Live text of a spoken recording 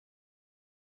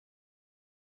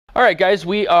All right, guys,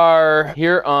 we are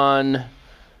here on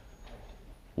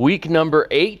week number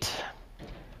 8,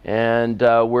 and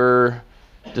we're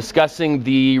discussing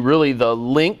the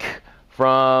link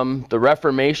from the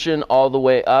Reformation all the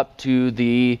way up to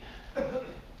the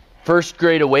First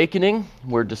Great Awakening.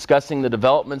 We're discussing the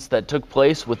developments that took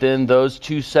place within those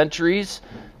 2 centuries.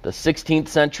 The 16th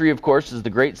century, of course, is the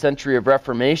great century of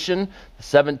Reformation. The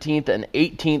 17th and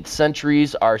 18th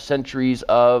centuries are centuries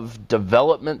of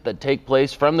development that take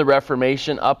place from the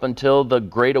Reformation up until the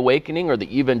Great Awakening or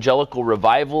the Evangelical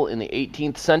Revival in the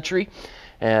 18th century.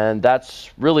 And that's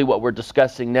really what we're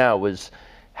discussing now, is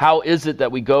how is it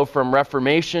that we go from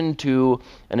Reformation to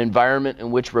an environment in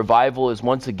which revival is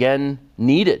once again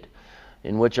needed,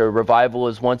 in which a revival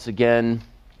is once again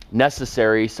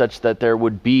necessary, such that there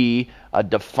would be a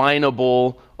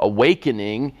definable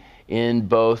awakening in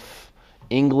both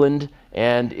England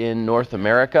and in North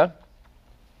America.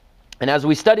 And as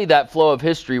we study that flow of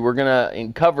history, we're going to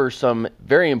uncover some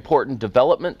very important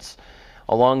developments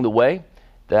along the way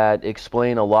that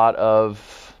explain a lot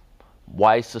of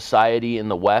why society in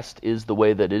the West is the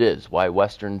way that it is, why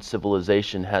Western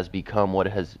civilization has become what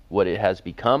it has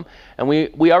become. And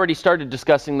we already started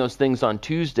discussing those things on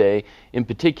Tuesday, in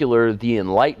particular the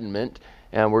Enlightenment,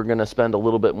 and we're going to spend a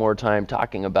little bit more time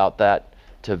talking about that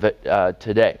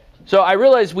today. So I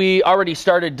realize we already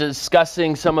started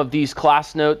discussing some of these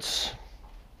class notes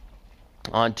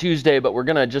on Tuesday, but we're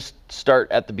going to just start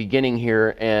at the beginning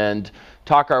here and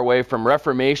talk our way from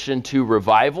Reformation to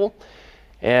revival.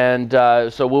 And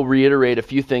so we'll reiterate a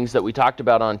few things that we talked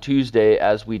about on Tuesday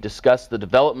as we discuss the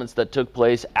developments that took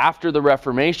place after the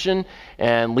Reformation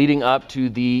and leading up to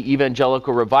the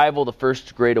Evangelical Revival, the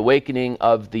First Great Awakening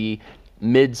of the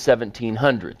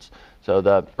mid-1700s. So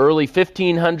the early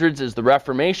 1500s is the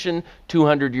Reformation.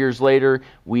 200 years later,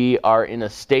 we are in a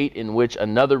state in which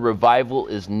another revival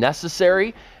is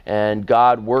necessary, and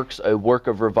God works a work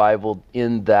of revival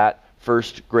in that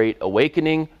First Great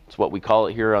Awakening. It's what we call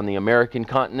it here on the American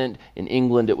continent. In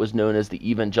England, it was known as the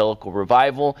Evangelical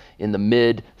Revival in the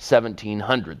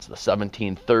mid-1700s. The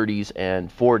 1730s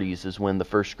and 40s is when the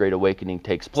First Great Awakening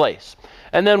takes place.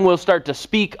 And then we'll start to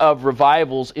speak of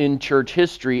revivals in church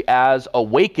history as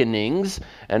awakenings,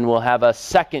 and we'll have a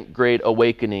Second Great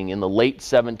Awakening in the late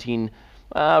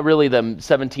really the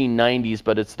 1790s,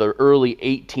 but it's the early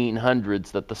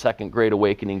 1800s that the Second Great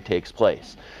Awakening takes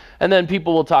place. And then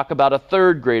people will talk about a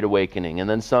Third Great Awakening, and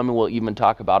then some will even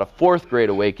talk about a Fourth Great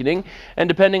Awakening. And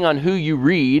depending on who you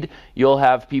read, you'll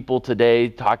have people today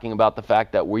talking about the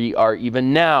fact that we are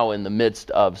even now in the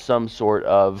midst of some sort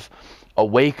of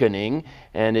awakening,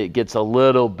 and it gets a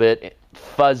little bit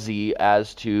fuzzy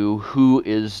as to who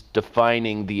is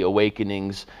defining the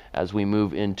awakenings as we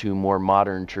move into more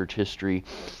modern church history.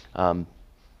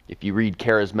 If you read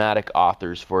charismatic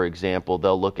authors, for example,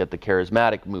 they'll look at the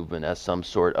charismatic movement as some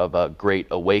sort of a great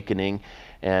awakening,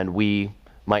 and we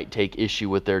might take issue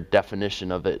with their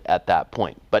definition of it at that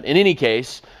point. But in any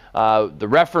case, the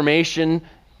Reformation,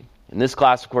 in this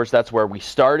class, of course, that's where we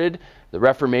started. The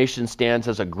Reformation stands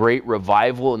as a great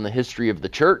revival in the history of the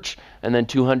church, and then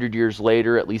 200 years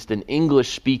later, at least in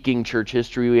English-speaking church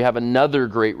history, we have another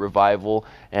great revival,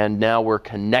 and now we're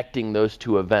connecting those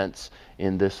two events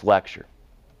in this lecture.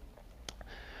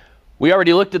 We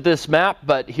already looked at this map,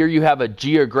 but here you have a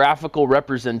geographical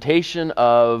representation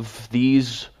of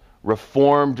these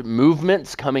Reformed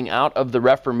movements coming out of the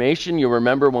Reformation. You'll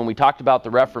remember when we talked about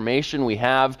the Reformation, we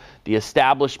have the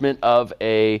establishment of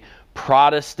a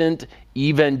Protestant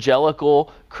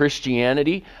evangelical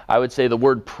Christianity. I would say the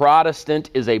word Protestant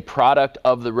is a product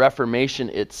of the Reformation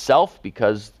itself,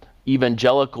 because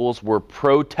evangelicals were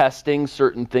protesting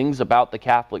certain things about the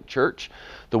Catholic Church.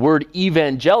 The word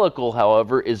evangelical,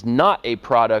 however, is not a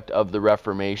product of the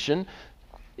Reformation.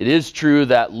 It is true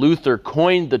that Luther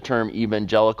coined the term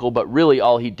evangelical, but really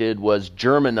all he did was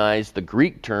Germanize the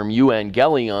Greek term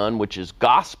euangelion, which is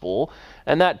gospel,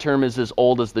 and that term is as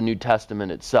old as the New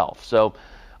Testament itself. So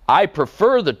I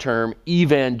prefer the term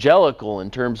evangelical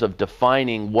in terms of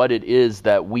defining what it is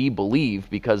that we believe,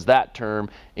 because that term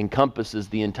encompasses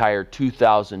the entire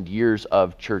 2,000 years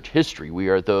of church history. We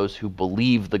are those who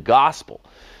believe the gospel.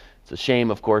 It's a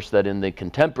shame, of course, that in the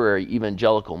contemporary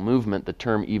evangelical movement, the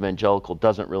term evangelical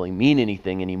doesn't really mean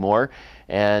anything anymore.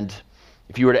 And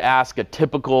if you were to ask a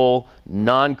typical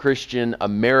non-Christian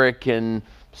American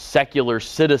secular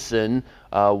citizen,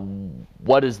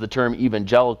 what is the term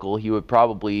evangelical, he would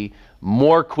probably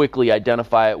more quickly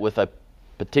identify it with a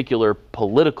particular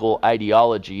political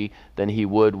ideology than he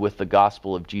would with the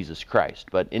gospel of Jesus Christ.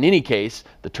 But in any case,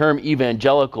 the term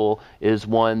evangelical is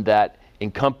one that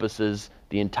encompasses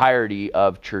the entirety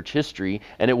of church history,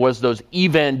 and it was those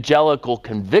evangelical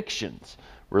convictions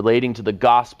relating to the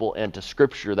gospel and to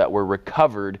Scripture that were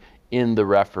recovered in the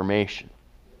Reformation.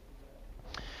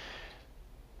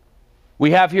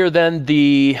 We have here then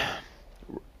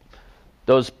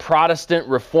those Protestant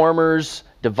reformers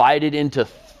divided into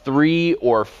 3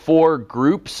 or 4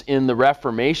 groups in the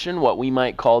Reformation, what we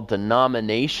might call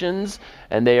denominations,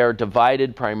 and they are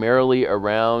divided primarily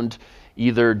around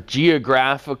either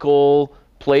geographical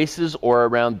places or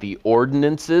around the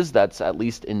ordinances. That's at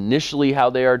least initially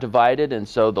how they are divided. And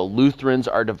so the Lutherans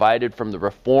are divided from the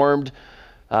Reformed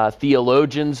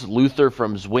theologians, Luther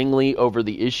from Zwingli over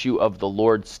the issue of the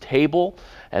Lord's table.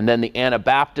 And then the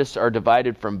Anabaptists are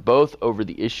divided from both over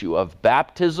the issue of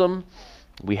baptism.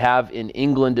 We have in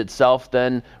England itself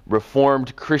then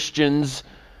Reformed Christians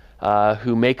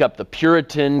who make up the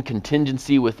Puritan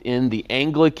contingency within the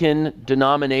Anglican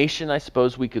denomination, I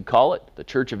suppose we could call it, the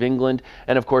Church of England,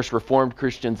 and of course Reformed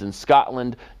Christians in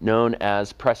Scotland known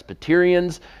as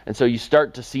Presbyterians. And so you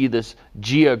start to see this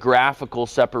geographical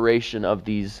separation of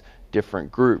these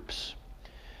different groups.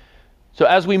 So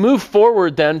as we move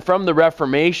forward then from the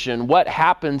Reformation, what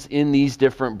happens in these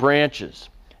different branches?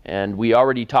 And we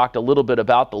already talked a little bit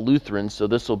about the Lutherans, so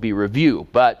this will be review.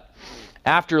 But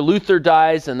after Luther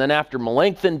dies, and then after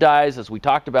Melanchthon dies, as we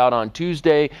talked about on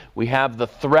Tuesday, we have the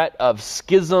threat of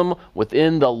schism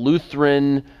within the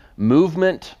Lutheran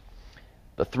movement.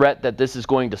 The threat that this is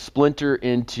going to splinter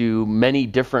into many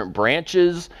different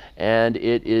branches, and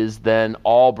it is then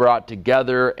all brought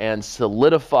together and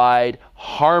solidified,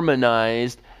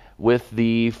 harmonized with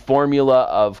the formula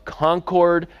of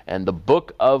Concord and the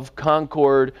Book of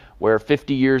Concord, where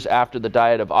 50 years after the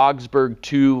Diet of Augsburg,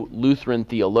 2 Lutheran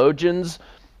theologians,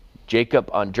 Jacob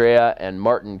Andrea and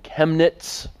Martin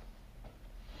Chemnitz,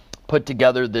 put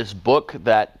together this book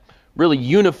that really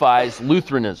unifies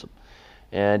Lutheranism.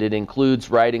 And it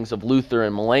includes writings of Luther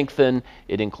and Melanchthon.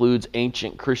 It includes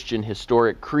ancient Christian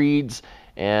historic creeds,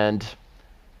 and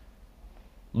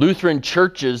Lutheran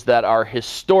churches that are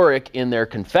historic in their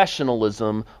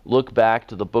confessionalism look back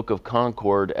to the Book of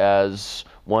Concord as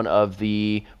one of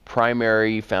the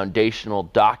primary foundational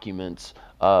documents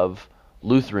of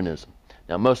Lutheranism.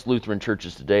 Now, most Lutheran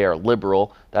churches today are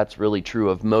liberal. That's really true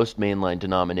of most mainline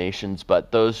denominations,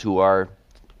 but those who are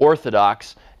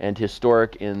orthodox and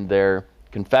historic in their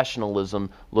confessionalism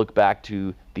look back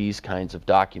to these kinds of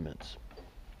documents.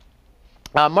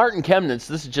 Martin Chemnitz,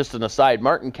 this is just an aside,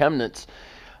 Martin Chemnitz,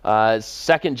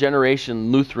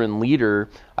 second-generation Lutheran leader.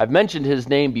 I've mentioned his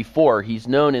name before. He's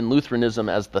known in Lutheranism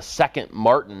as the second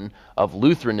Martin of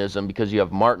Lutheranism because you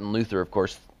have Martin Luther, of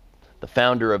course, the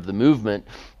founder of the movement,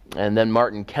 and then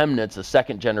Martin Chemnitz, a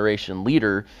second-generation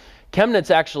leader. Chemnitz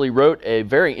actually wrote a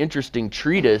very interesting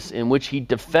treatise in which he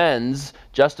defends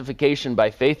justification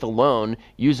by faith alone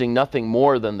using nothing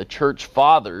more than the church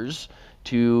fathers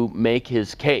to make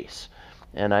his case.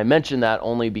 And I mention that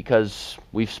only because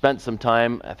we've spent some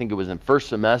time, I think it was in first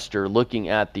semester, looking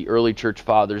at the early church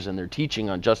fathers and their teaching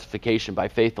on justification by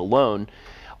faith alone,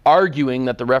 arguing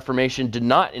that the Reformation did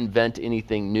not invent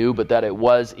anything new, but that it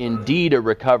was indeed a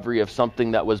recovery of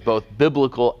something that was both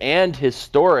biblical and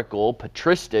historical,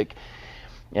 patristic.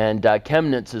 And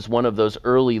Chemnitz is one of those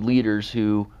early leaders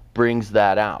who brings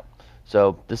that out.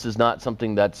 So this is not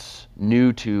something that's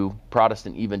new to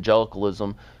Protestant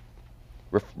evangelicalism.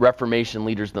 Reformation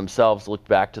leaders themselves looked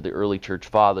back to the early church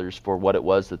fathers for what it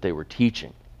was that they were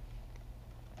teaching.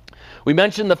 We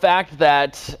mentioned the fact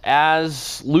that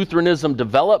as Lutheranism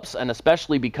develops, and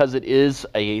especially because it is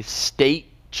a state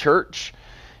church,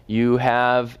 you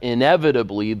have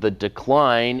inevitably the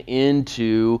decline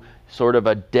into sort of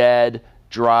a dead,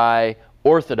 dry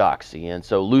orthodoxy. And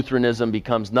so Lutheranism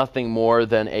becomes nothing more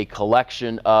than a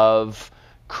collection of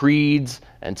creeds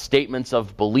and statements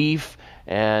of belief,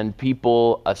 and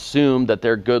people assume that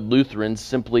they're good Lutherans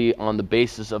simply on the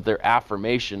basis of their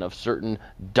affirmation of certain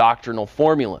doctrinal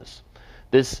formulas.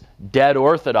 This dead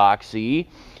orthodoxy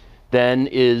then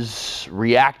is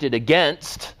reacted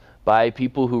against by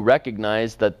people who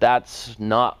recognize that that's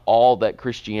not all that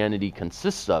Christianity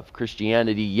consists of.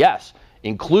 Christianity, yes,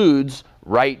 includes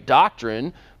right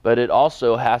doctrine, but it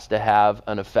also has to have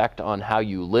an effect on how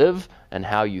you live and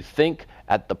how you think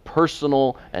at the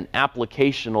personal and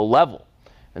applicational level.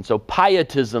 And so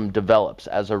pietism develops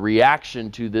as a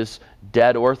reaction to this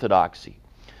dead orthodoxy.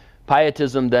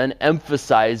 Pietism then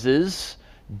emphasizes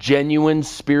genuine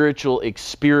spiritual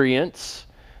experience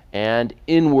and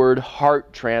inward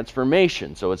heart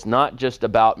transformation. So it's not just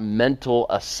about mental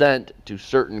assent to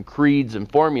certain creeds and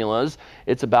formulas.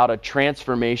 It's about a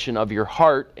transformation of your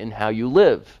heart and how you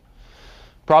live.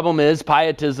 Problem is,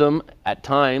 pietism at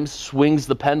times swings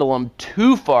the pendulum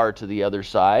too far to the other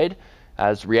side,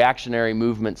 as reactionary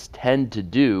movements tend to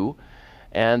do,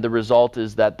 and the result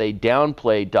is that they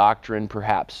downplay doctrine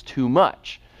perhaps too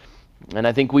much. And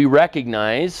I think we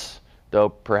recognize, though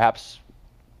perhaps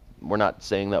we're not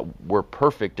saying that we're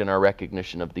perfect in our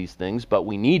recognition of these things, but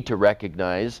we need to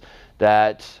recognize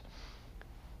that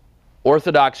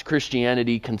Orthodox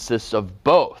Christianity consists of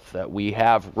both, that we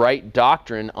have right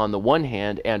doctrine on the one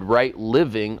hand and right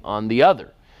living on the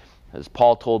other. As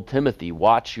Paul told Timothy,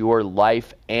 watch your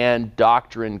life and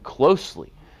doctrine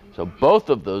closely. So both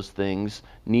of those things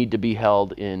need to be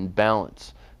held in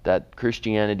balance, that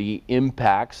Christianity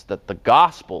impacts, that the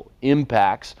gospel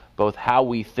impacts both how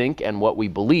we think and what we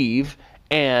believe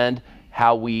and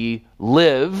how we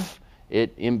live.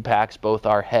 It impacts both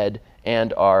our head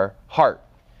and our heart.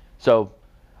 So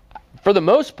for the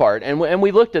most part, and we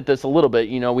looked at this a little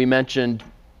bit, we mentioned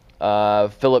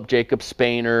Philip Jacob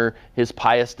Spener, his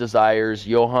pious desires,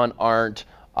 Johann Arndt,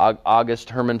 August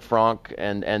Hermann Frank,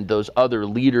 and those other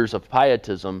leaders of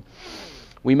pietism.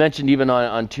 We mentioned even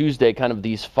on Tuesday kind of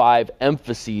these 5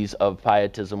 emphases of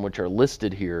pietism, which are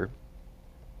listed here.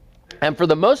 And for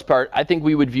the most part, I think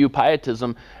we would view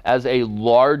pietism as a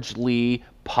largely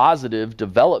positive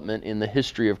development in the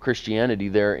history of Christianity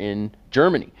there in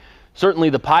Germany. Certainly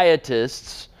the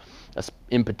pietists,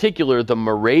 in particular the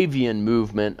Moravian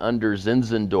movement under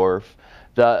Zinzendorf,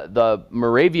 the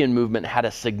Moravian movement had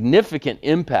a significant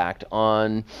impact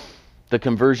on the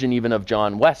conversion even of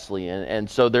John Wesley. And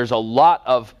so there's a lot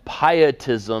of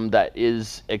pietism that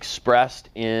is expressed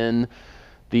in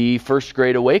the First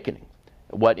Great Awakening,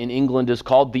 what in England is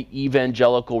called the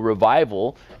Evangelical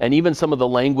Revival, and even some of the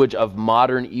language of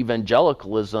modern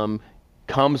evangelicalism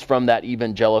comes from that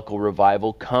evangelical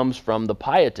revival, comes from the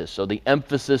pietists. So the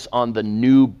emphasis on the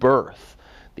new birth,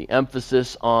 the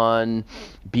emphasis on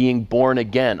being born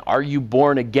again. Are you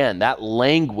born again? That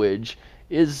language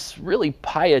is really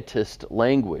pietist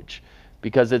language,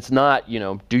 because it's not,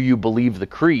 do you believe the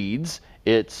creeds?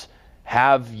 It's,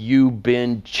 have you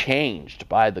been changed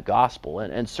by the gospel?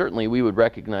 And certainly we would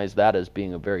recognize that as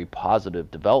being a very positive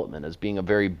development, as being a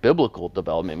very biblical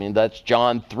development. I mean, that's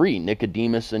John 3,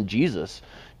 Nicodemus and Jesus.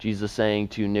 Jesus saying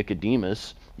to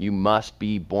Nicodemus, you must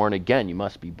be born again. You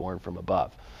must be born from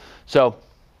above. So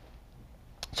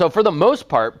for the most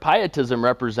part, pietism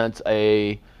represents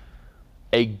a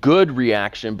good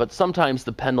reaction, but sometimes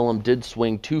the pendulum did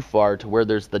swing too far to where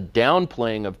there's the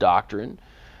downplaying of doctrine,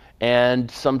 and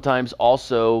sometimes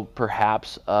also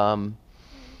perhaps a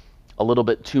little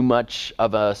bit too much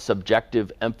of a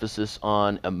subjective emphasis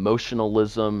on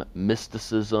emotionalism,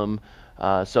 mysticism.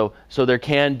 So there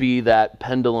can be that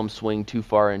pendulum swing too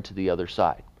far into the other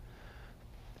side.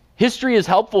 History is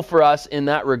helpful for us in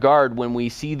that regard when we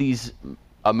see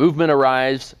a movement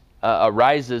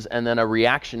arises and then a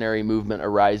reactionary movement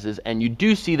arises, and you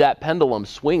do see that pendulum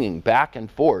swinging back and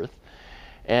forth.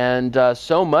 And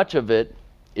so much of it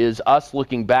is us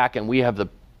looking back, and we have the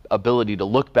ability to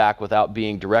look back without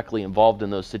being directly involved in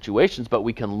those situations, but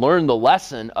we can learn the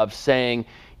lesson of saying,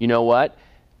 you know what,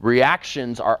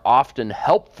 reactions are often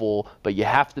helpful, but you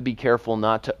have to be careful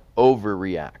not to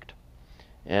overreact.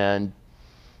 And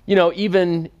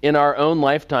even in our own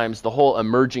lifetimes, the whole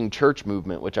emerging church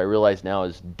movement, which I realize now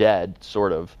is dead,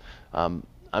 sort of, I'm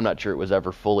not sure it was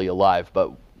ever fully alive,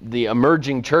 but the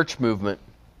emerging church movement,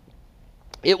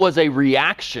 it was a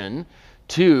reaction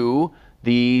to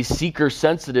the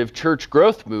seeker-sensitive church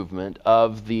growth movement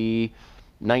of the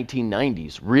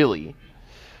 1990s, really.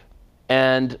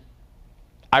 And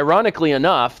ironically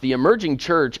enough, the emerging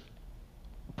church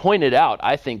pointed out,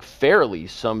 I think fairly,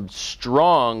 some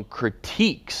strong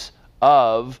critiques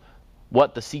of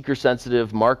what the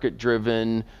seeker-sensitive,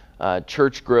 market-driven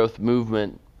church growth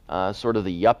movement, sort of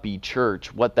the yuppie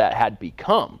church, what that had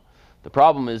become. The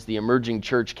problem is the emerging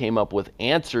church came up with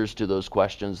answers to those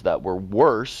questions that were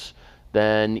worse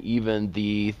than even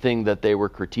the thing that they were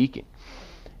critiquing.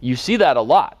 You see that a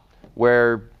lot,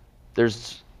 where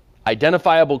there's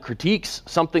identifiable critiques,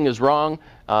 something is wrong,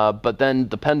 but then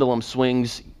the pendulum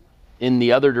swings in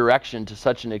the other direction to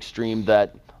such an extreme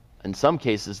that in some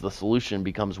cases the solution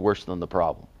becomes worse than the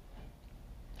problem.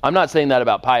 I'm not saying that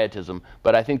about pietism,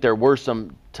 but I think there were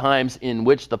some times in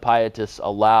which the pietists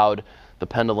allowed the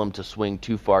pendulum to swing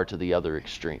too far to the other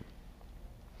extreme.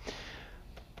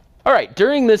 All right,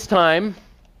 during this time,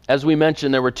 as we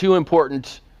mentioned, there were 2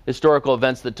 important historical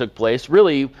events that took place.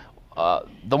 Really,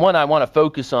 the one I want to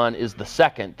focus on is the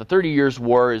second. The 30 Years'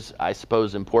 War is, I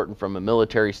suppose, important from a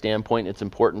military standpoint. It's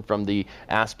important from the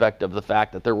aspect of the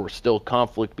fact that there were still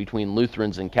conflict between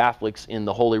Lutherans and Catholics in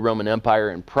the Holy Roman Empire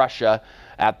and Prussia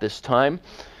at this time.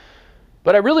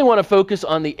 But I really want to focus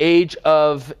on the Age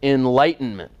of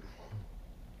Enlightenment.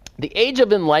 The Age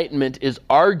of Enlightenment is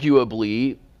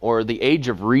arguably, or the Age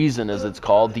of Reason as it's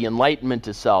called, the Enlightenment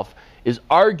itself, is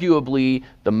arguably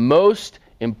the most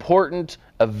important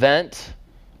event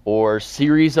or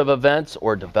series of events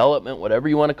or development, whatever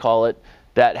you want to call it,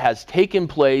 that has taken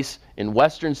place in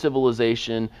Western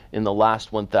civilization in the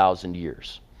last 1,000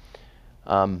 years.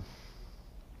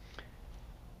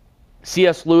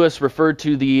 C.S. Lewis referred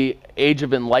to the Age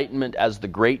of Enlightenment as the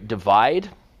Great Divide.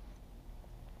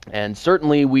 And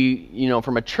certainly we,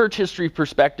 from a church history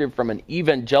perspective, from an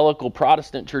evangelical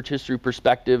Protestant church history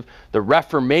perspective, the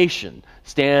Reformation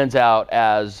stands out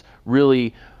as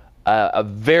really a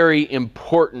very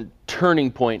important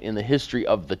turning point in the history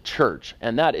of the church.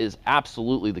 And that is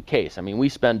absolutely the case. I mean, we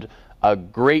spend a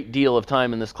great deal of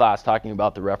time in this class talking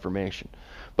about the Reformation.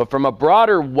 But from a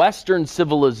broader Western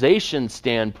civilization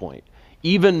standpoint,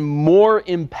 even more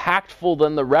impactful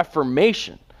than the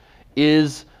Reformation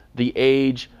is the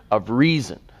Age of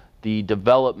Reason, the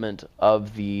development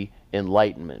of the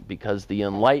Enlightenment, because the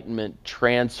Enlightenment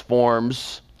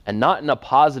transforms, and not in a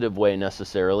positive way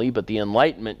necessarily, but the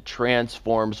Enlightenment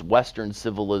transforms Western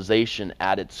civilization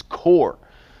at its core,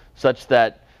 such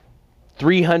that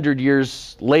 300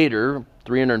 years later,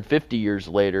 350 years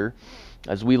later,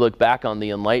 as we look back on the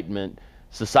Enlightenment,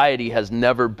 society has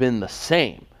never been the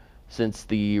same since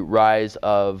the rise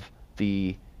of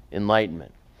the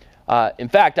Enlightenment. In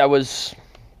fact, I was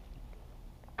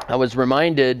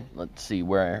reminded. Let's see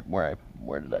where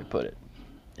did I put it?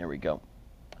 There we go.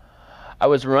 I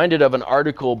was reminded of an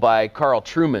article by Carl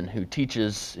Trueman, who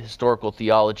teaches historical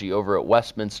theology over at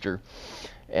Westminster,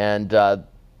 and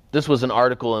this was an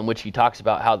article in which he talks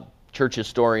about how church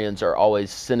historians are always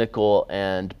cynical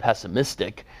and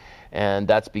pessimistic. And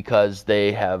that's because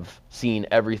they have seen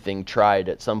everything tried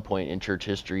at some point in church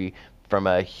history from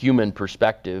a human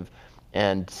perspective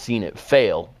and seen it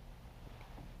fail.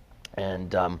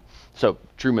 And so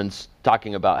Trueman's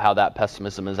talking about how that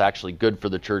pessimism is actually good for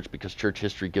the church because church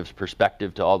history gives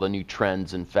perspective to all the new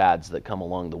trends and fads that come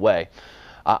along the way.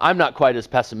 I'm not quite as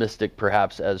pessimistic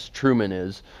perhaps as Trueman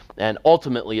is. And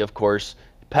ultimately, of course,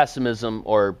 pessimism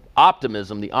or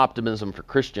optimism, the optimism for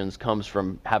Christians comes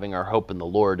from having our hope in the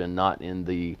Lord and not in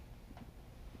the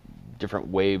different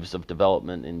waves of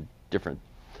development in different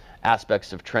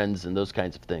aspects of trends and those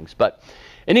kinds of things. But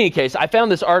in any case, I found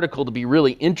this article to be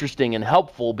really interesting and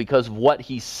helpful because of what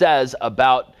he says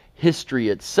about history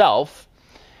itself.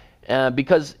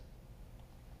 Because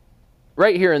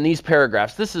right here in these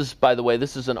paragraphs, this is, by the way,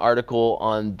 this is an article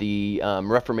on the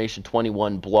Reformation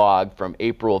 21 blog from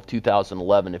April of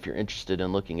 2011, if you're interested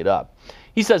in looking it up.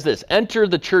 He says this: enter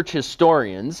the church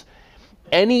historians.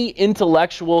 Any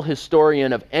intellectual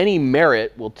historian of any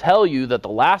merit will tell you that the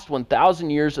last 1,000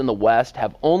 years in the West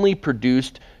have only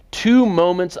produced two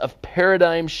moments of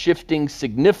paradigm-shifting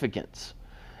significance,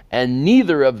 and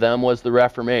neither of them was the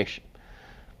Reformation.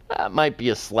 That might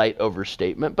be a slight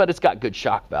overstatement, but it's got good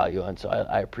shock value, and so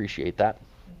I appreciate that.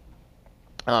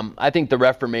 I think the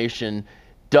Reformation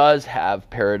does have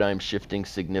paradigm-shifting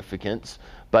significance,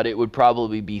 but it would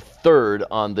probably be third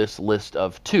on this list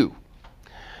of two.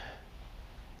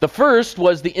 The first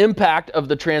was the impact of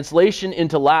the translation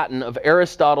into Latin of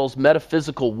Aristotle's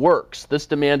metaphysical works. This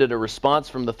demanded a response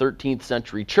from the 13th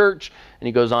century church, and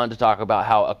he goes on to talk about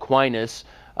how Aquinas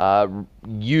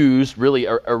used really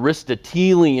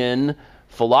Aristotelian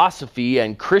philosophy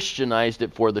and Christianized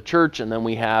it for the church, and then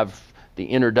we have the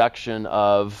introduction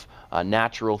of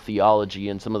natural theology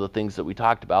and some of the things that we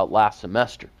talked about last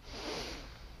semester.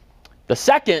 The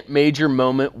second major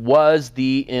moment was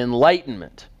the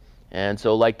Enlightenment. And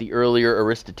so like the earlier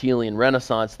Aristotelian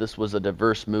Renaissance, this was a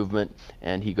diverse movement,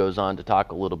 and he goes on to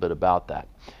talk a little bit about that.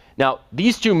 Now,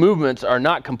 these two movements are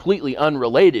not completely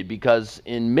unrelated because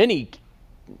in many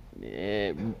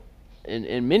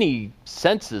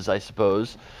senses, I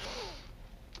suppose,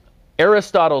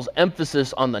 Aristotle's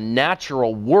emphasis on the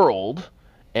natural world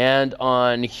and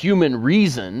on human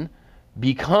reason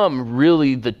become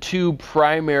really the two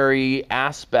primary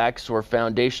aspects or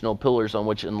foundational pillars on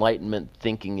which Enlightenment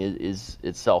thinking is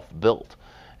itself built.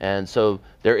 And so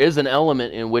there is an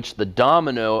element in which the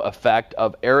domino effect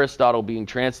of Aristotle being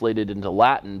translated into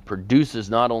Latin produces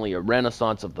not only a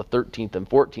renaissance of the 13th and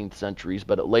 14th centuries,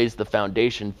 but it lays the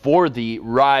foundation for the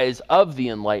rise of the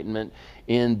Enlightenment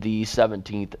in the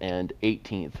 17th and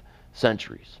 18th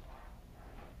centuries.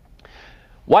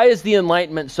 Why is the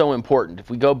Enlightenment so important?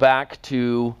 If we go back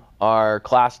to our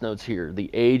class notes here, the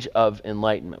Age of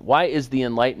Enlightenment. Why is the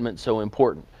Enlightenment so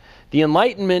important? The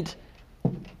Enlightenment,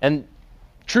 and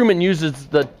Trueman uses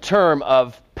the term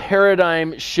of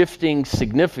paradigm-shifting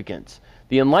significance.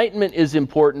 The Enlightenment is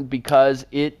important because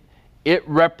it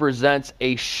represents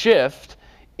a shift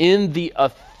in the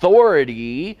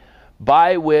authority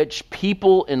by which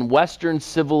people in Western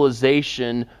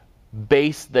civilization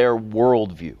base their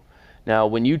worldview. Now,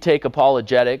 when you take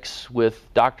apologetics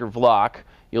with Dr. Vlock,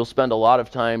 you'll spend a lot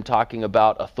of time talking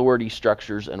about authority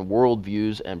structures and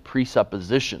worldviews and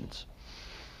presuppositions.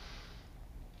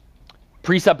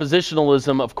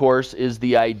 Presuppositionalism, of course, is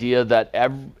the idea that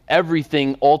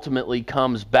everything ultimately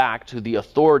comes back to the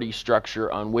authority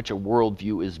structure on which a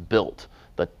worldview is built.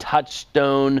 The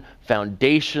touchstone,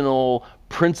 foundational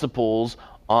principles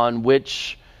on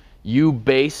which you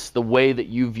base the way that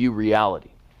you view reality.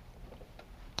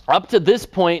 Up to this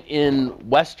point in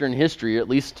Western history, at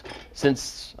least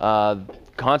since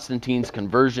Constantine's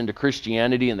conversion to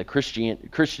Christianity and the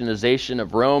Christianization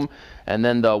of Rome, and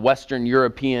then the Western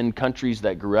European countries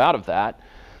that grew out of that,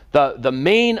 the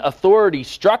main authority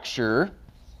structure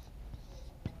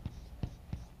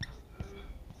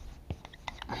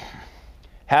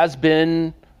has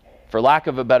been, for lack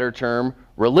of a better term,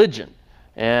 religion.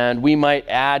 And we might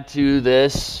add to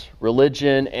this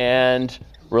religion and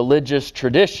religious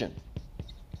tradition.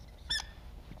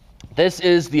 This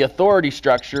is the authority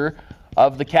structure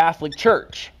of the Catholic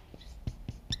Church.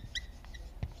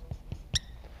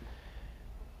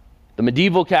 The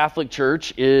medieval Catholic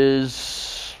Church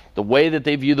is, the way that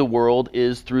they view the world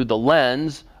is through the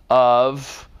lens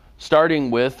of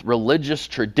starting with religious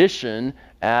tradition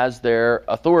as their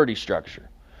authority structure.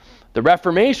 The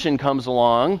Reformation comes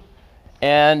along,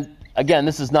 and again,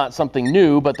 this is not something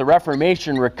new, but the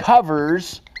Reformation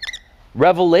recovers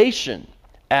revelation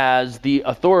as the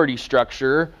authority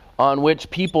structure on which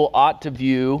people ought to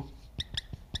view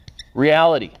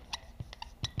reality.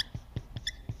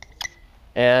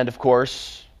 And of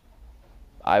course,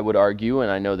 I would argue,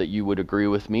 and I know that you would agree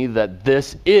with me, that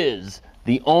this is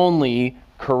the only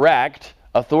correct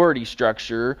authority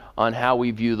structure on how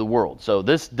we view the world. So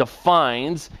this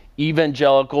defines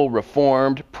evangelical,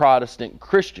 Reformed, Protestant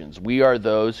Christians. We are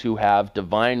those who have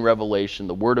divine revelation,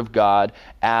 the Word of God,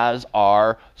 as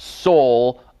our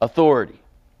sole authority.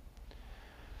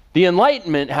 The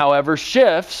Enlightenment, however,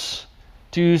 shifts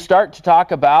to start to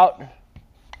talk about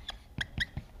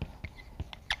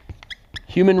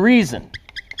human reason.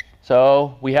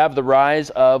 So we have the rise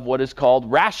of what is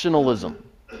called rationalism.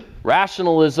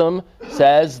 Rationalism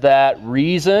says that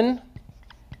reason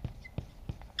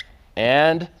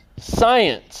and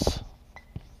science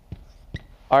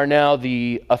are now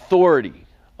the authority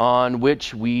on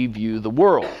which we view the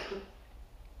world.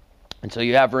 And so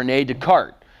you have René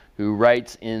Descartes, who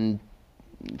writes in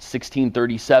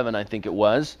 1637, I think it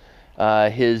was,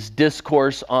 his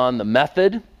discourse on the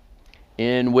method,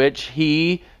 in which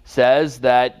he says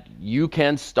that you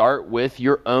can start with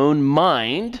your own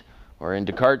mind, or in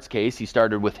Descartes' case, he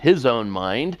started with his own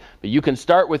mind, but you can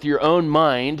start with your own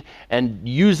mind, and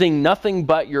using nothing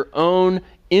but your own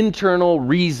internal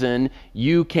reason,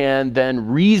 you can then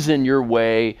reason your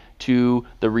way to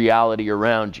the reality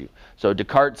around you. So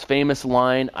Descartes' famous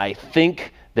line, "I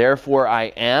think, therefore I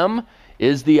am,"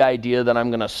 is the idea that I'm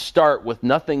going to start with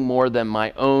nothing more than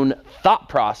my own thought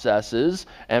processes,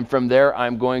 and from there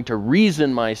I'm going to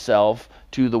reason myself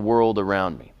to the world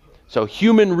around me. So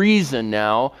human reason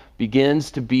now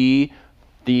begins to be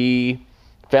the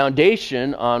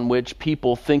foundation on which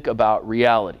people think about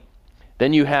reality.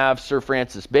 Then you have Sir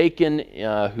Francis Bacon,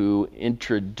 who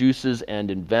introduces and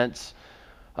invents,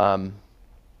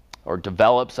 or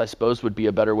develops, I suppose would be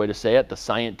a better way to say it, the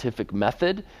scientific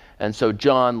method. And so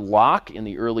John Locke in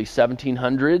the early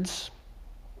 1700s,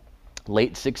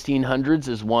 late 1600s,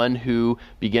 is one who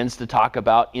begins to talk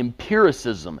about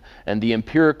empiricism and the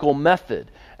empirical method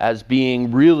as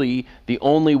being really the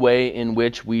only way in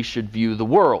which we should view the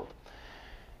world.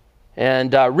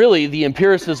 And really, the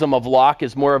empiricism of Locke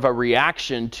is more of a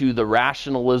reaction to the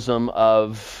rationalism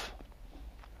of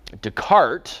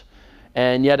Descartes,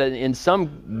 and yet in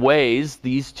some ways,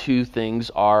 these two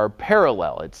things are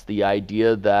parallel. It's the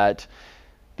idea that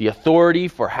the authority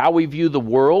for how we view the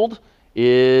world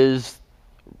is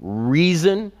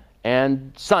reason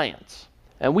and science.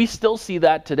 And we still see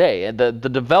that today. And the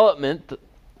development,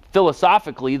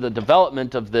 philosophically, the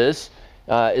development of this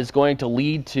is going to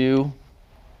lead to,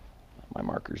 my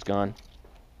marker's gone,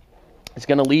 it's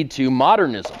going to lead to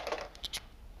modernism.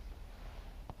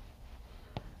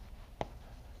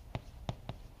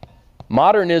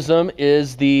 Modernism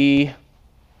is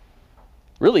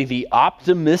really the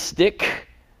optimistic,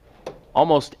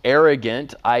 almost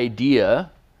arrogant idea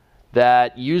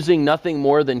that using nothing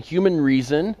more than human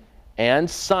reason and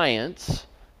science,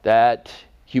 that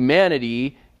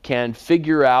humanity can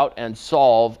figure out and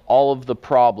solve all of the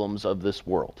problems of this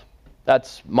world.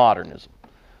 That's modernism.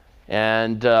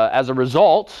 And as a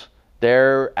result,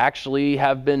 there actually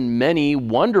have been many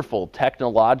wonderful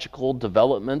technological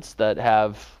developments that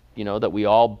have, that we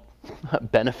all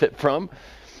benefit from.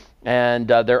 And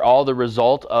they're all the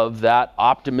result of that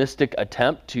optimistic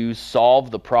attempt to solve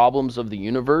the problems of the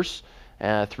universe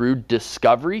through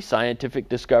discovery, scientific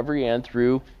discovery, and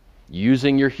through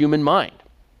using your human mind.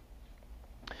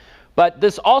 But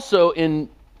this also in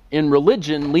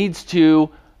religion leads to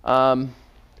a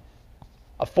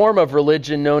form of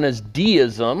religion known as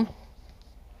deism.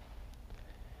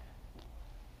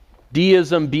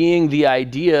 Deism being the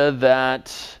idea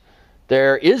that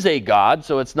there is a God,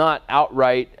 so it's not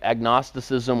outright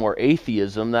agnosticism or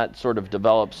atheism. That sort of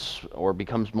develops or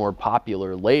becomes more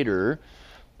popular later.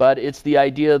 But it's the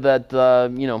idea that,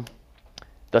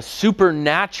 the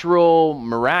supernatural,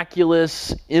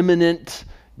 miraculous, immanent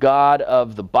God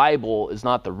of the Bible is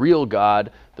not the real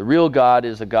God. The real God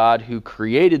is a God who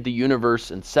created the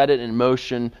universe and set it in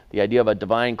motion, the idea of a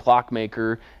divine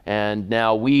clockmaker, and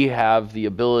now we have the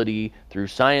ability through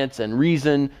science and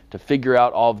reason to figure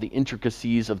out all of the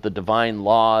intricacies of the divine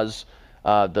laws,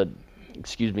 the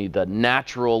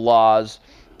natural laws,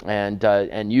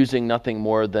 and using nothing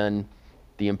more than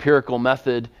the empirical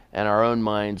method and our own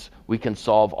minds, we can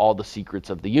solve all the secrets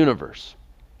of the universe.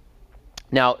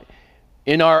 Now,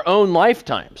 in our own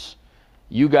lifetimes,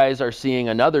 you guys are seeing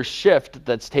another shift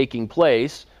that's taking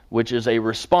place, which is a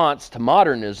response to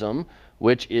modernism,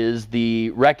 which is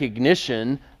the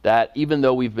recognition that even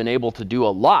though we've been able to do a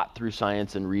lot through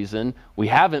science and reason, we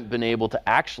haven't been able to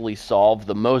actually solve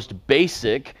the most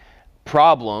basic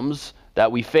problems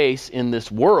that we face in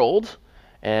this world.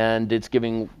 And it's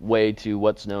giving way to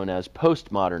what's known as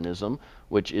postmodernism,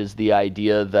 which is the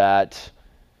idea that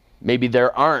maybe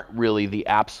there aren't really the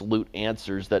absolute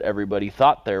answers that everybody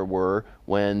thought there were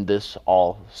when this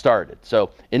all started. So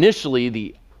initially,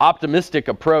 the optimistic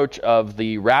approach of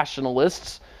the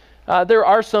rationalists, there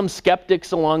are some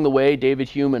skeptics along the way, David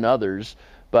Hume and others,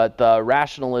 but the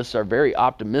rationalists are very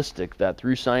optimistic that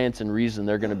through science and reason,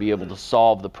 they're going to be able to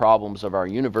solve the problems of our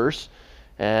universe.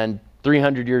 And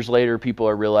 300 years later, people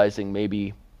are realizing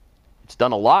maybe it's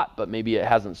done a lot, but maybe it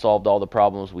hasn't solved all the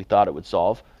problems we thought it would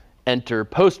solve. Enter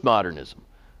postmodernism,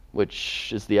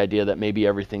 which is the idea that maybe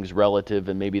everything's relative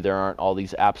and maybe there aren't all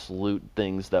these absolute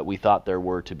things that we thought there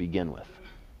were to begin with.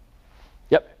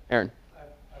 Yep, Aaron.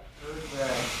 I've heard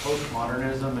that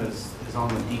postmodernism is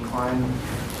on the decline.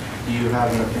 Do you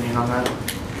have an opinion on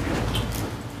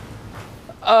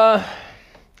that?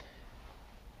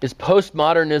 Is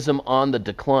postmodernism on the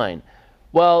decline?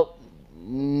 Well,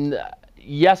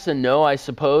 yes and no, I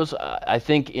suppose. I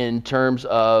think in terms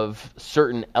of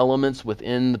certain elements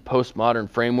within the postmodern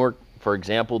framework, for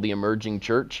example, the emerging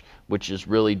church, which is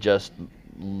really just,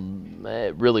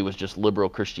 it really was just liberal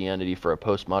Christianity for a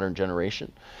postmodern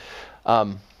generation.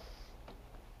 I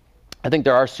think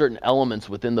there are certain elements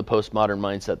within the postmodern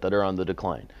mindset that are on the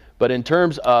decline. But in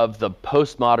terms of the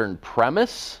postmodern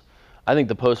premise, I think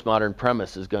the postmodern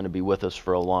premise is going to be with us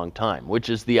for a long time, which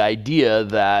is the idea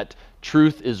that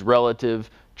truth is relative,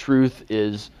 truth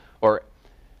is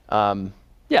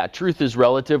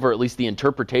relative, or at least the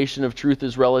interpretation of truth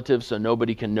is relative, so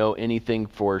nobody can know anything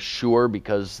for sure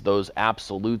because those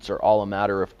absolutes are all a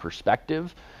matter of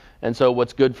perspective. And so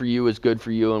what's good for you is good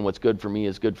for you, and what's good for me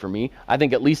is good for me. I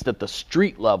think at least at the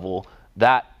street level,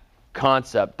 that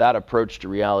concept, that approach to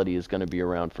reality is going to be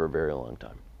around for a very long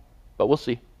time. But we'll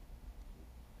see.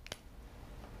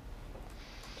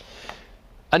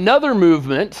 Another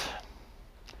movement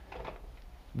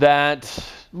that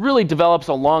really develops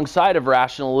alongside of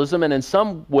rationalism and in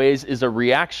some ways is a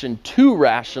reaction to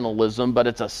rationalism, but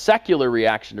it's a secular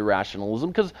reaction to rationalism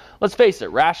because, let's face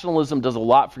it, rationalism does a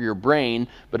lot for your brain,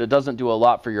 but it doesn't do a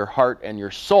lot for your heart and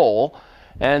your soul.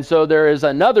 And so there is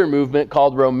another movement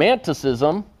called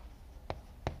Romanticism.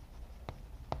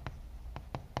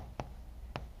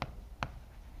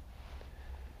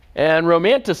 And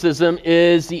Romanticism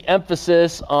is the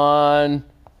emphasis on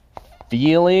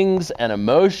feelings and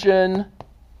emotion,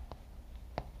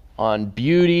 on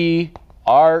beauty,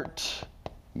 art,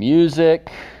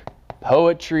 music,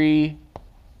 poetry.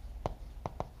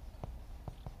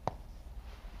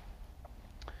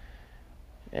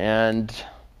 And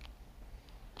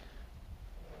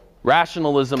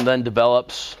rationalism then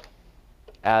develops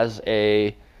as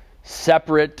a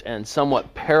separate and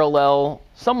somewhat parallel,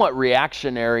 somewhat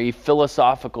reactionary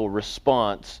philosophical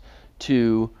response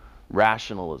to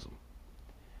rationalism.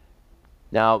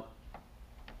 Now,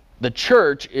 the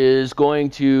church is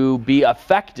going to be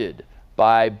affected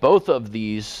by both of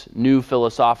these new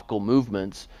philosophical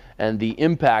movements, and the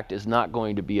impact is not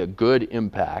going to be a good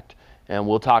impact. And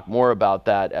we'll talk more about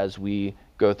that as we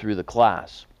go through the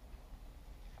class.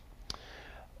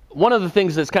 One of the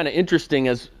things that's kind of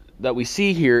interesting that we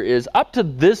see here is up to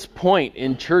this point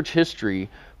in church history,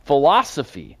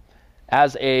 philosophy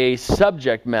as a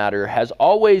subject matter has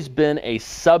always been a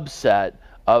subset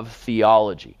of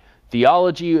theology.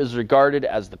 Theology is regarded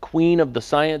as the queen of the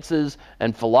sciences,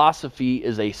 and philosophy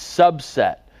is a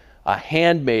subset, a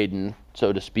handmaiden,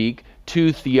 so to speak,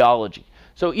 to theology.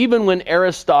 So even when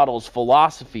Aristotle's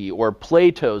philosophy or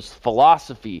Plato's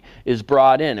philosophy is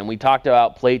brought in, and we talked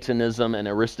about Platonism and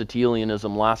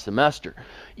Aristotelianism last semester,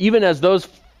 even as those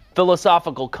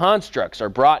philosophical constructs are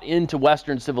brought into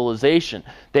Western civilization,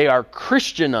 they are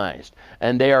Christianized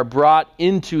and they are brought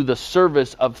into the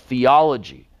service of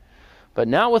theology. But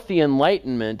now with the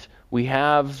Enlightenment, we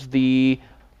have the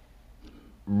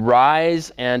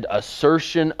rise and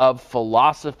assertion of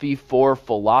philosophy for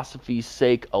philosophy's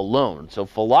sake alone. So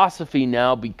philosophy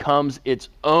now becomes its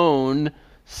own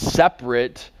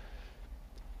separate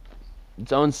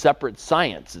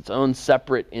science, its own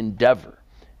separate endeavor.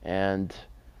 And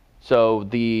so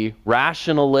the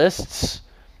rationalists,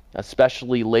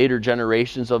 especially later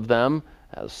generations of them,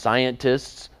 as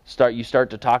scientists, you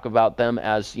start to talk about them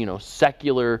as,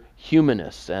 secular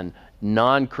humanists and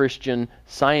non-Christian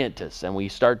scientists, and we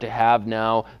start to have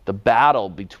now the battle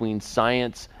between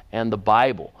science and the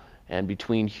Bible, and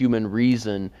between human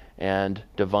reason and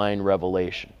divine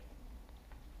revelation.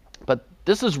 But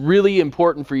this is really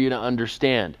important for you to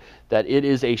understand, that it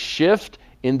is a shift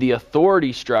in the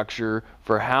authority structure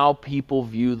for how people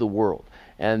view the world.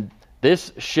 And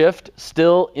this shift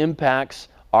still impacts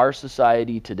our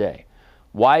society today.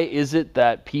 Why is it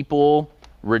that people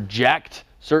reject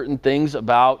certain things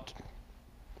about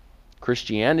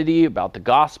Christianity, about the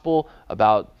gospel,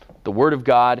 about the Word of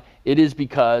God? It is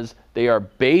because they are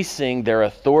basing their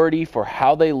authority for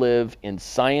how they live in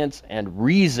science and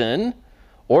reason,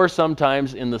 or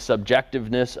sometimes in the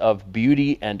subjectiveness of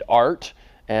beauty and art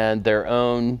and their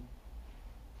own,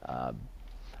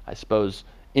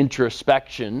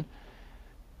 introspection.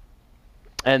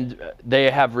 And they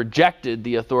have rejected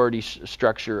the authority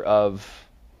structure of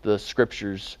the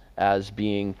Scriptures as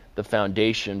being the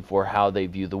foundation for how they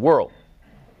view the world.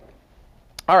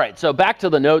 All right, so back to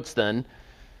the notes then.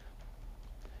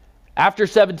 After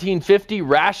 1750,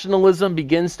 rationalism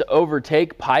begins to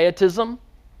overtake pietism.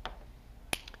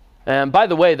 And by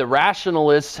the way, the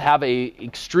rationalists have an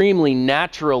extremely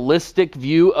naturalistic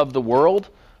view of the world.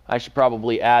 I should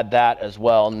probably add that as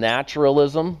well,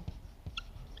 naturalism.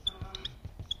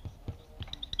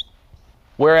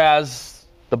 Whereas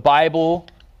the Bible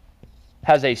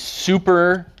has a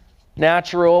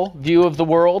supernatural view of the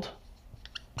world,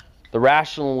 the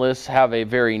rationalists have a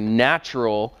very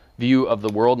natural view of the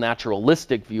world,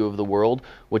 naturalistic view of the world,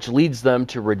 which leads them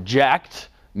to reject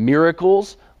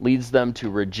miracles, leads them to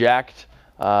reject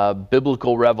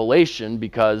biblical revelation,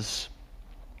 because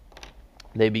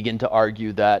they begin to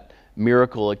argue that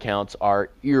miracle accounts are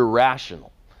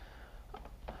irrational.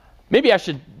 Maybe I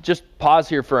should just pause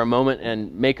here for a moment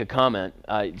and make a comment.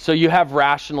 So you have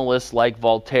rationalists like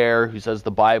Voltaire, who says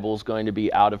the Bible is going to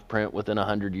be out of print within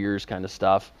 100 years kind of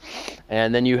stuff.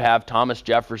 And then you have Thomas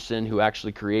Jefferson, who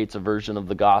actually creates a version of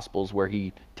the Gospels where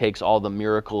he takes all the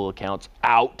miracle accounts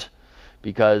out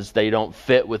because they don't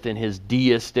fit within his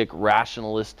deistic,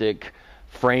 rationalistic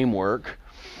framework.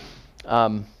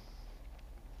 You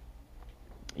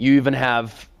even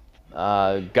have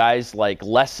guys like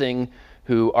Lessing,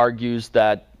 who argues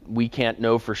that we can't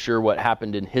know for sure what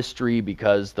happened in history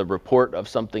because the report of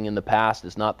something in the past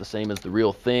is not the same as the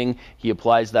real thing. He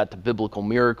applies that to biblical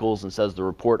miracles and says the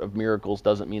report of miracles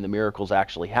doesn't mean the miracles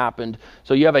actually happened.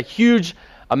 So you have a huge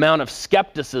amount of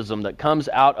skepticism that comes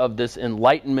out of this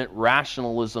Enlightenment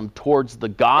rationalism towards the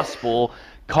gospel,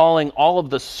 calling all of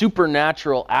the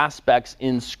supernatural aspects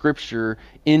in Scripture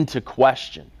into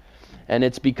question. And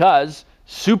it's because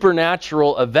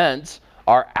supernatural events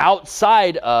are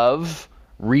outside of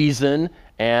reason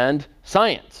and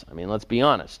science. I mean, let's be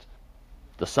honest.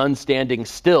 The sun standing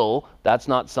still, that's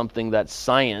not something that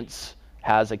science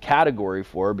has a category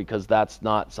for, because that's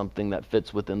not something that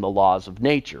fits within the laws of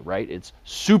nature, right? It's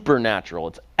supernatural.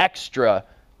 It's extra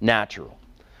natural.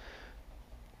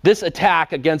 This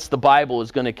attack against the Bible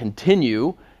is going to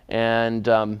continue, and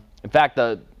in fact,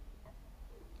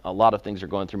 a lot of things are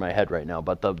going through my head right now,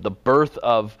 but the birth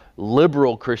of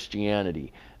liberal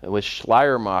Christianity with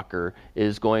Schleiermacher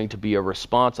is going to be a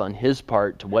response on his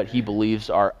part to what he believes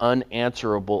are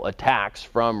unanswerable attacks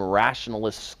from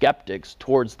rationalist skeptics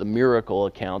towards the miracle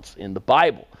accounts in the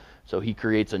Bible. So he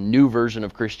creates a new version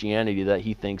of Christianity that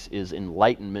he thinks is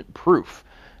Enlightenment proof.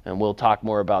 And we'll talk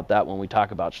more about that when we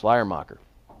talk about Schleiermacher.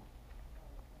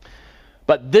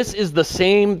 But this is the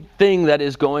same thing that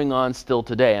is going on still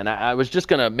today. And I was just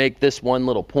going to make this one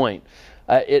little point.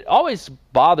 It always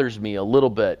bothers me a little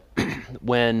bit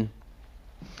when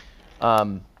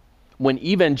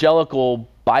evangelical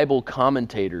Bible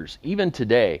commentators, even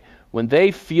today, when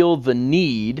they feel the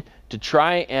need to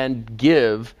try and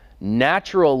give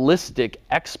naturalistic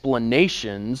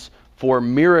explanations for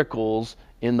miracles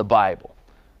in the Bible.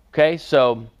 Okay,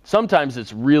 so sometimes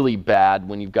it's really bad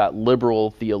when you've got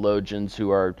liberal theologians who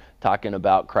are talking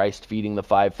about Christ feeding the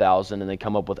 5,000 and they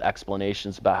come up with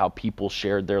explanations about how people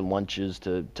shared their lunches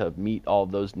to meet all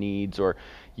of those needs. Or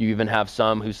you even have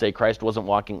some who say Christ wasn't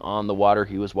walking on the water,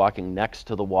 he was walking next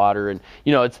to the water. And,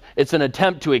 you know, it's an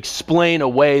attempt to explain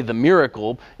away the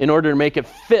miracle in order to make it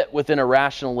fit within a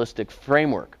rationalistic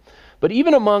framework. But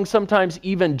even among sometimes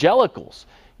evangelicals,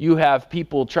 you have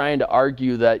people trying to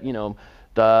argue that, you know,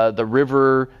 the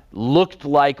river looked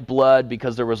like blood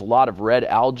because there was a lot of red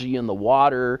algae in the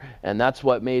water, and that's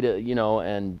what made it, you know,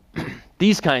 and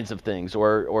these kinds of things.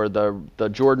 Or the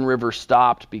Jordan River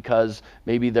stopped because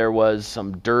maybe there was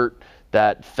some dirt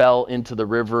that fell into the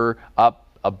river up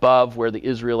above where the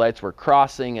Israelites were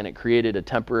crossing, and it created a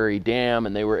temporary dam,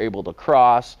 and they were able to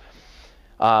cross.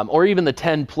 Or even the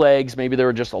 10 plagues, maybe there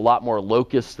were just a lot more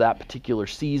locusts that particular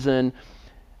season.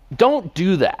 Don't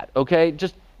do that, okay?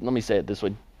 Just let me say it this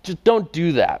way. Just don't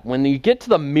do that. When you get to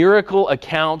the miracle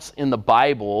accounts in the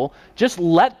Bible, just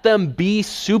let them be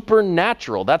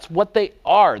supernatural. That's what they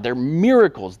are. They're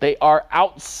miracles. They are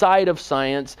outside of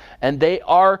science, and they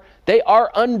are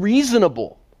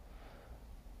unreasonable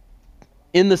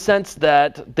in the sense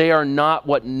that they are not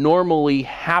what normally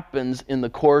happens in the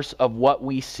course of what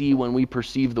we see when we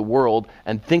perceive the world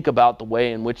and think about the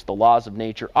way in which the laws of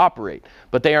nature operate.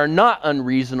 But they are not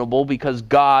unreasonable because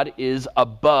God is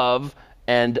above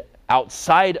and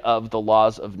outside of the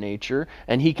laws of nature,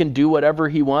 and he can do whatever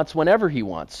he wants whenever he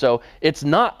wants. So it's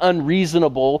not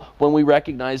unreasonable when we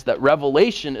recognize that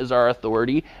revelation is our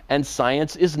authority and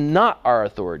science is not our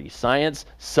authority. Science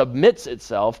submits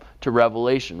itself to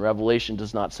revelation. Revelation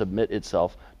does not submit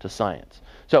itself to science.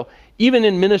 So even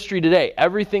in ministry today,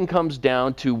 everything comes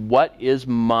down to what is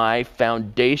my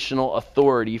foundational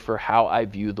authority for how I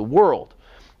view the world.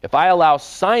 If I allow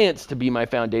science to be my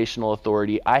foundational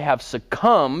authority, I have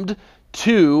succumbed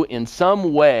to, in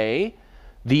some way,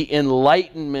 the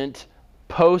Enlightenment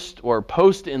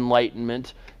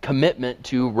post-Enlightenment commitment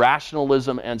to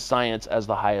rationalism and science as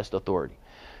the highest authority.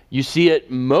 You see it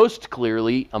most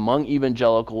clearly among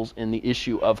evangelicals in the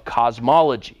issue of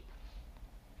cosmology.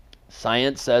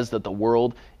 Science says that the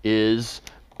world is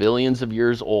billions of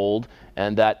years old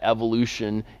and that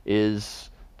evolution is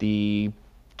the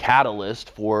catalyst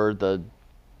for the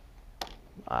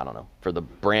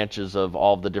branches of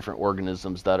all the different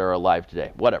organisms that are alive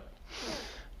today, whatever.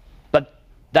 But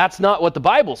that's not what the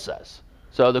Bible says.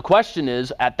 So the question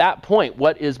is, at that point,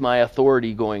 what is my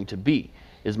authority going to be?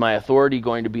 Is my authority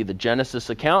going to be the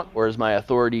Genesis account, or is my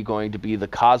authority going to be the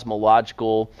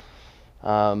cosmological,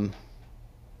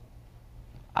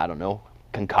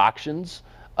 concoctions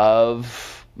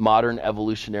of modern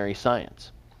evolutionary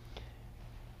science?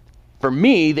 For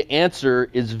me, the answer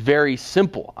is very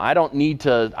simple. I don't need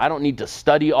to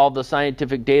study all the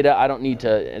scientific data.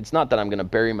 It's not that I'm going to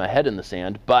bury my head in the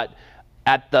sand, but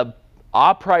at the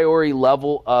a priori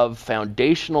level of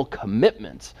foundational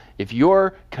commitments, if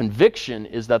your conviction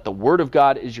is that the Word of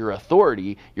God is your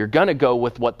authority, you're going to go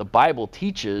with what the Bible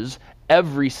teaches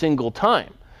every single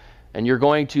time. And you're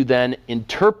going to then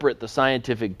interpret the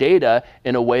scientific data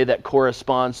in a way that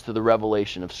corresponds to the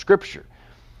revelation of Scripture.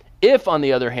 If, on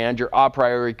the other hand, your a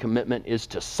priori commitment is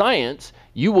to science,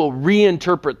 you will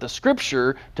reinterpret the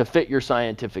Scripture to fit your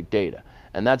scientific data.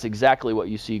 And that's exactly what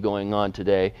you see going on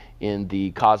today in the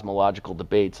cosmological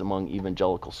debates among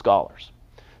evangelical scholars.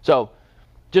 So,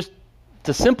 just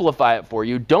to simplify it for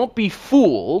you, don't be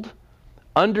fooled.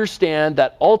 Understand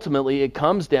that ultimately it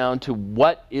comes down to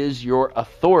what is your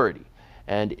authority.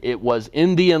 And it was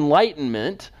in the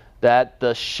Enlightenment that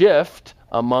the shift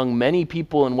among many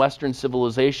people in Western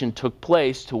civilization took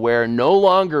place to where no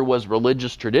longer was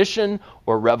religious tradition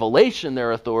or revelation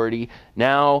their authority,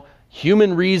 now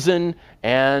human reason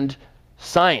and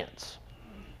science.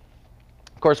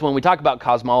 Of course, when we talk about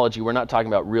cosmology, we're not talking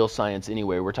about real science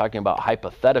anyway. We're talking about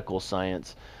hypothetical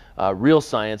science. Real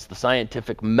science, the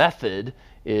scientific method,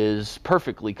 is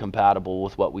perfectly compatible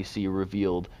with what we see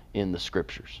revealed in the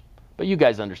Scriptures. But you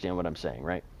guys understand what I'm saying,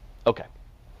 right? Okay.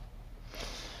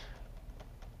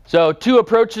 So, two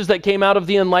approaches that came out of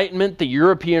the Enlightenment, the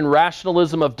European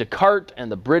rationalism of Descartes and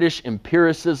the British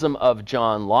empiricism of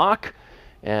John Locke.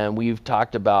 And we've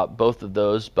talked about both of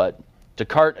those, but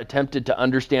Descartes attempted to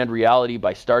understand reality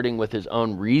by starting with his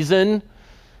own reason.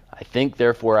 I think,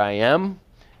 therefore I am.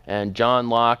 And John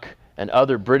Locke and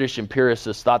other British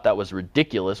empiricists thought that was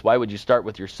ridiculous. Why would you start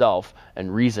with yourself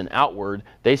and reason outward?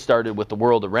 They started with the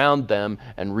world around them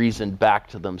and reasoned back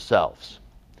to themselves.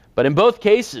 But in both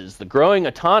cases, the growing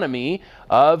autonomy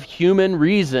of human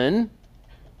reason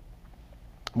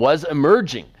was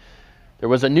emerging. There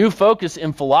was a new focus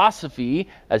in philosophy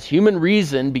as human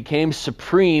reason became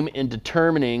supreme in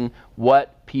determining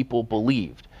what people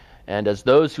believed. And as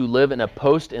those who live in a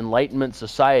post-Enlightenment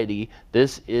society,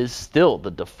 this is still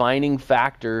the defining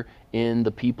factor in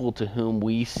the people to whom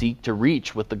we seek to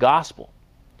reach with the gospel.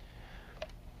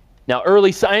 Now,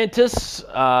 early scientists,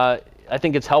 I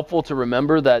think it's helpful to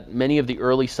remember that many of the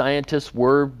early scientists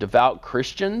were devout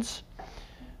Christians.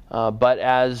 But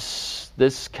as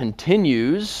this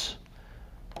continues,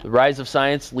 the rise of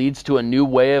science leads to a new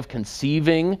way of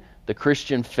conceiving the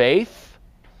Christian faith.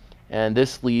 And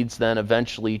this leads then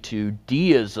eventually to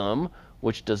deism,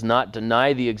 which does not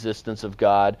deny the existence of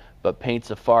God, but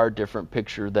paints a far different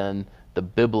picture than the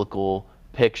biblical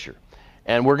picture.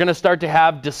 And we're going to start to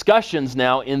have discussions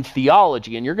now in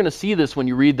theology. And you're going to see this when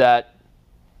you read that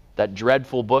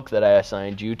dreadful book that I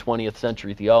assigned you, 20th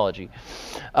Century Theology.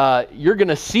 You're going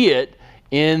to see it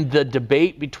in the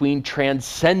debate between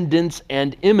transcendence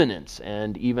and immanence.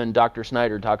 And even Dr.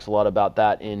 Snyder talks a lot about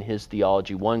that in his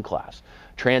Theology 1 class.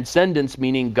 Transcendence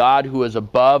meaning God who is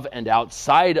above and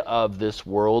outside of this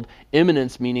world.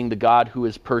 Immanence meaning the God who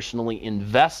is personally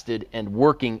invested and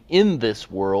working in this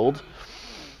world.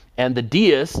 And the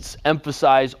deists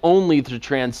emphasize only the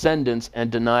transcendence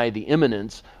and deny the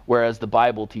immanence, whereas the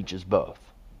Bible teaches both.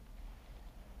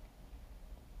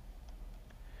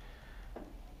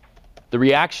 The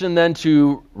reaction then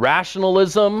to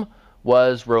rationalism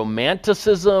was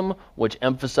Romanticism, which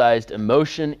emphasized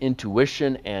emotion,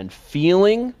 intuition, and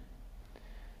feeling.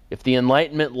 If the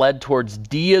Enlightenment led towards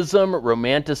deism,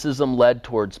 Romanticism led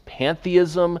towards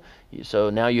pantheism. So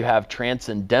now you have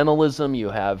transcendentalism, you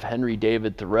have Henry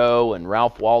David Thoreau and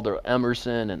Ralph Waldo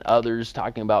Emerson and others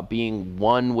talking about being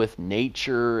one with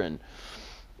nature and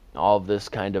all of this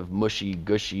kind of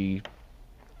mushy-gushy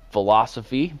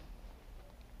philosophy.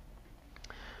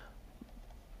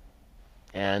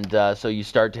 And so you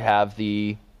start to have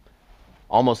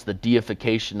almost the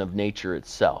deification of nature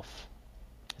itself.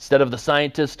 Instead of the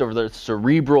scientist or the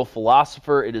cerebral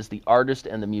philosopher, it is the artist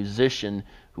and the musician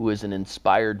who is an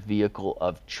inspired vehicle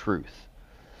of truth.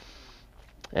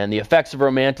 And the effects of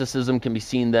Romanticism can be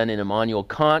seen then in Immanuel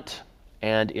Kant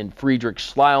and in Friedrich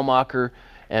Schleiermacher.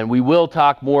 And we will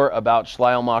talk more about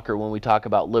Schleiermacher when we talk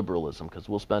about liberalism, because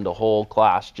we'll spend a whole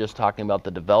class just talking about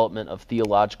the development of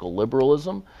theological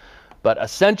liberalism. But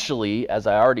essentially, as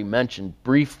I already mentioned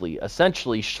briefly,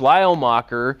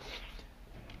 Schleiermacher,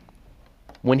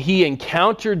 when he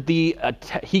encountered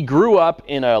he grew up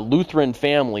in a Lutheran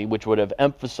family which would have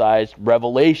emphasized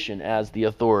revelation as the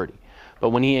authority. But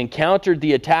when he encountered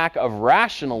the attack of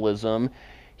rationalism,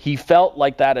 he felt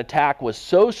like that attack was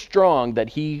so strong that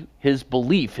his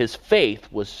belief, his faith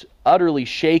was utterly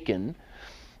shaken,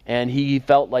 and he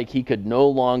felt like he could no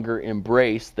longer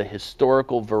embrace the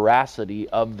historical veracity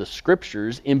of the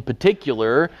Scriptures, in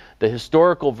particular, the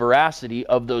historical veracity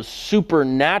of those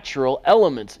supernatural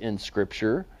elements in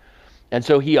Scripture. And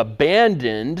so he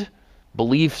abandoned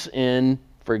beliefs in,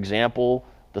 for example,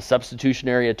 the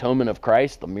substitutionary atonement of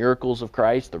Christ, the miracles of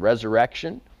Christ, the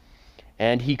resurrection.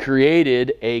 And he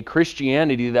created a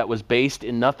Christianity that was based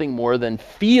in nothing more than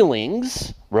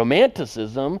feelings,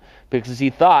 Romanticism, because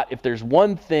he thought if there's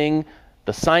one thing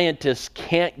the scientists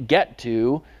can't get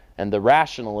to and the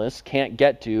rationalists can't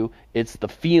get to, it's the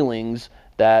feelings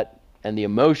and the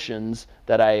emotions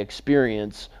that I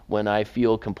experience when I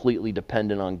feel completely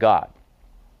dependent on God.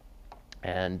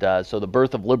 And so the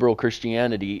birth of liberal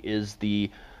Christianity is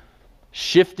the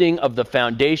shifting of the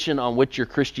foundation on which your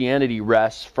Christianity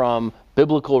rests from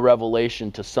biblical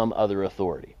revelation to some other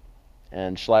authority.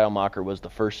 And Schleiermacher was the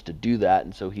first to do that,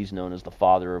 and so he's known as the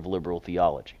father of liberal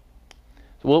theology.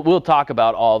 So we'll talk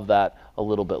about all of that a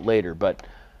little bit later, but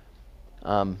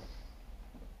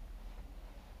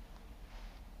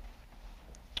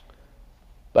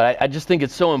I just think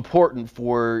it's so important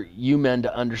for you men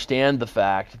to understand the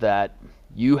fact that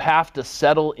you have to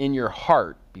settle in your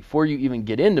heart, before you even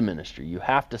get into ministry, you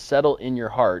have to settle in your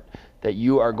heart that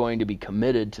you are going to be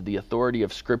committed to the authority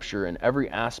of Scripture in every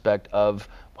aspect of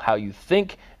how you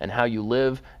think and how you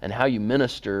live and how you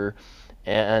minister.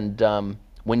 And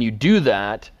when you do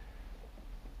that,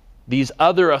 these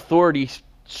other authority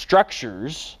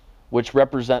structures, which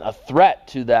represent a threat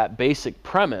to that basic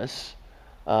premise,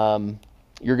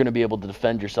 you're going to be able to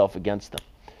defend yourself against them.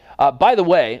 By the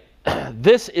way,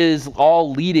 this is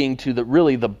all leading to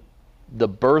the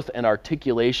birth and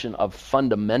articulation of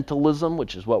fundamentalism,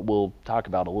 which is what we'll talk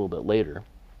about a little bit later.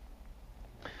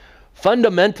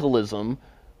 Fundamentalism,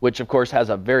 which of course has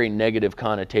a very negative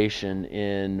connotation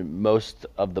in most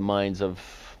of the minds of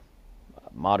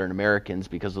modern Americans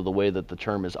because of the way that the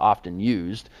term is often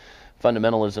used.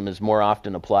 Fundamentalism is more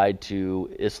often applied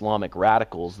to Islamic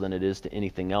radicals than it is to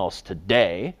anything else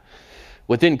today.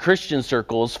 Within Christian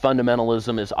circles,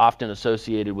 fundamentalism is often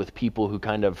associated with people who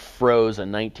kind of froze a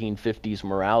 1950s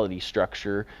morality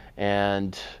structure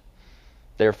and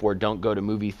therefore don't go to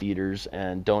movie theaters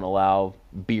and don't allow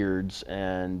beards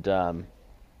and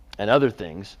other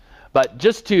things. But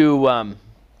just to,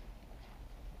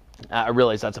 I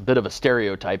realize that's a bit of a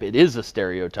stereotype. It is a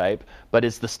stereotype, but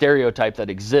it's the stereotype that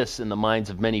exists in the minds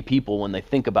of many people when they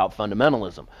think about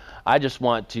fundamentalism. I just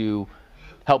want to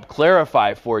help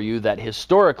clarify for you that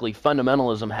historically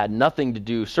fundamentalism had nothing to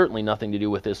do, certainly nothing to do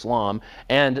with Islam,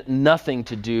 and nothing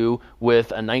to do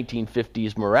with a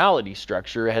 1950s morality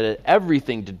structure. It had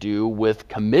everything to do with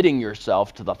committing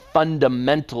yourself to the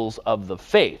fundamentals of the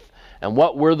faith. And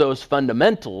what were those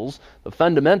fundamentals? The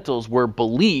fundamentals were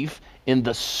belief in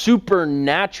the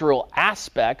supernatural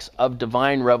aspects of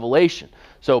divine revelation.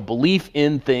 So belief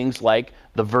in things like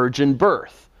the virgin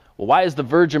birth. Well, why is the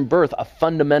virgin birth a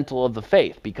fundamental of the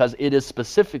faith? Because it is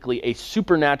specifically a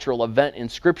supernatural event in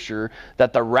Scripture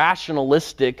that the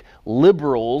rationalistic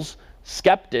liberals,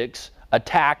 skeptics,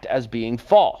 attacked as being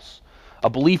false. A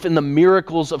belief in the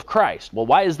miracles of Christ. Well,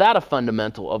 why is that a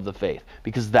fundamental of the faith?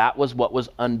 Because that was what was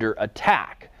under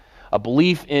attack. A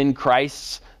belief in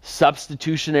Christ's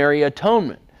substitutionary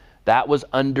atonement. That was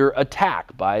under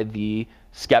attack by the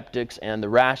skeptics and the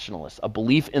rationalists. A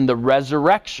belief in the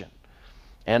resurrection.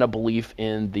 And a belief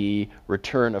in the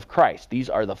return of Christ. These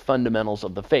are the fundamentals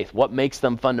of the faith. What makes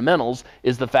them fundamentals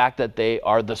is the fact that they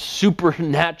are the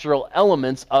supernatural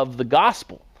elements of the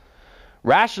gospel.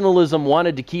 Rationalism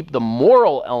wanted to keep the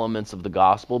moral elements of the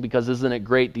gospel because isn't it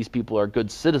great these people are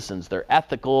good citizens. They're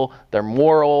ethical, they're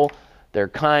moral, they're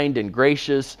kind and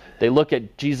gracious. They look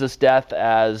at Jesus' death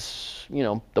as,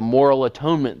 the moral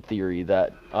atonement theory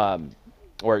that...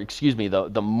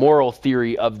 the moral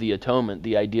theory of the atonement,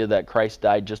 the idea that Christ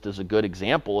died just as a good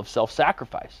example of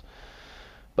self-sacrifice.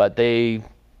 But they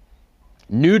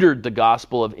neutered the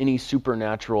gospel of any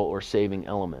supernatural or saving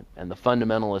element, and the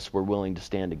fundamentalists were willing to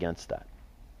stand against that.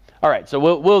 All right, so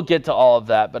we'll get to all of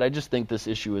that, but I just think this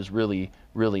issue is really,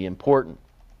 really important.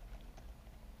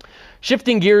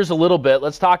 Shifting gears a little bit,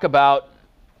 let's talk about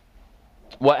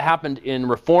what happened in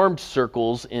Reformed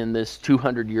circles in this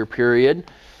 200-year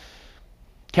period.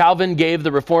 Calvin gave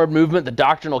the Reformed movement the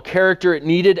doctrinal character it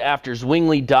needed after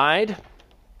Zwingli died.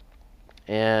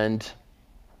 And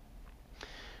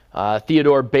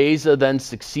Theodore Beza then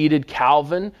succeeded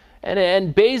Calvin.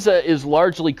 And Beza is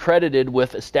largely credited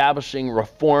with establishing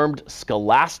Reformed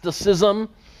scholasticism.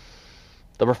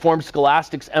 The Reformed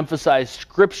scholastics emphasized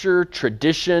scripture,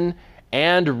 tradition,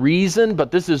 and reason,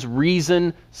 but this is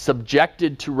reason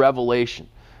subjected to revelation.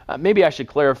 Maybe I should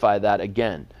clarify that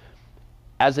again.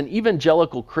 As an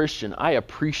evangelical Christian, I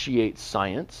appreciate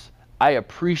science, I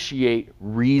appreciate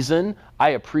reason, I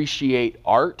appreciate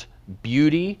art,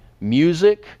 beauty,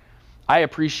 music, I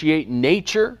appreciate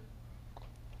nature,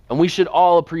 and we should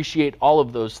all appreciate all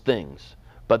of those things,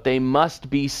 but they must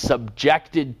be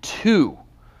subjected to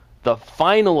the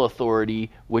final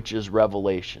authority, which is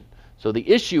revelation. So the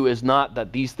issue is not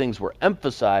that these things were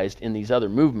emphasized in these other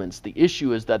movements. The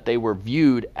issue is that they were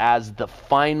viewed as the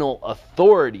final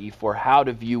authority for how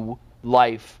to view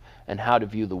life and how to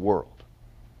view the world.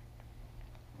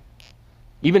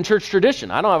 Even church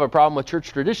tradition. I don't have a problem with church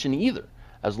tradition either,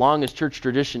 as long as church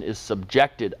tradition is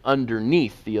subjected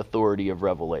underneath the authority of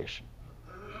revelation.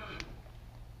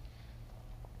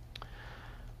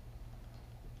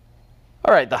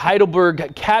 All right, the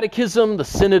Heidelberg Catechism, the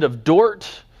Synod of Dort,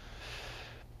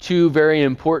 two very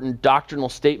important doctrinal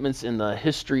statements in the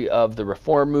history of the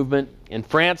Reform movement. In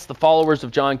France, the followers of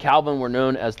John Calvin were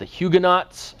known as the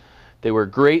Huguenots. They were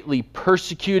greatly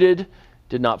persecuted,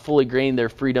 did not fully gain their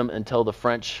freedom until the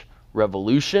French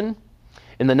Revolution.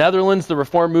 In the Netherlands, the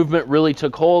Reform movement really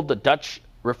took hold. The Dutch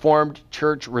Reformed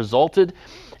Church resulted.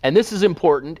 And this is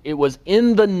important. It was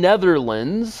in the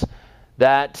Netherlands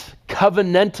that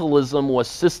covenantalism was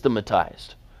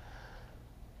systematized.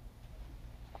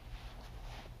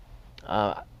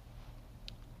 I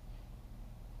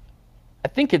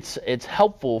think it's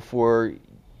helpful for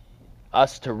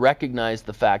us to recognize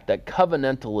the fact that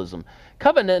covenantalists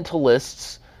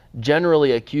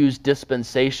generally accuse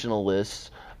dispensationalists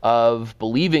of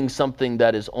believing something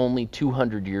that is only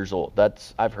 200 years old.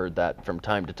 I've heard that from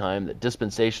time to time, that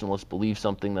dispensationalists believe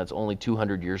something that's only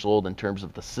 200 years old in terms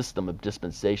of the system of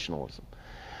dispensationalism.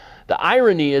 The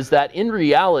irony is that in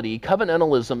reality,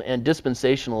 covenantalism and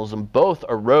dispensationalism both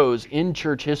arose in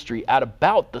church history at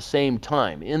about the same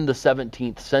time, in the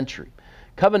 17th century.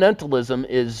 Covenantalism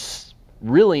is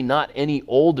really not any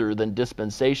older than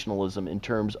dispensationalism in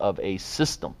terms of a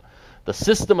system. The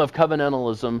system of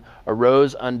covenantalism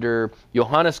arose under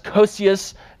Johannes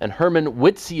Cosius and Hermann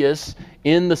Witsius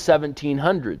in the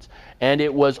 1700s. And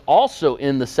it was also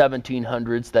in the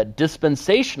 1700s that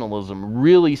dispensationalism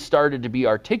really started to be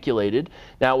articulated.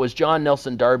 Now, it was John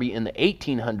Nelson Darby in the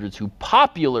 1800s who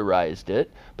popularized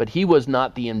it, but he was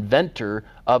not the inventor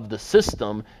of the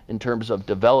system in terms of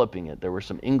developing it. There were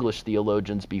some English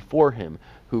theologians before him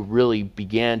who really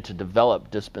began to develop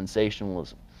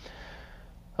dispensationalism.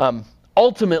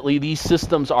 Ultimately, these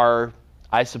systems are,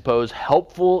 I suppose,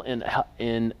 helpful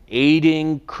in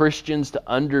aiding Christians to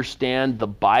understand the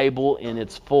Bible in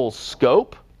its full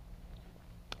scope.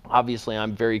 Obviously,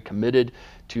 I'm very committed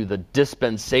to the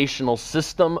dispensational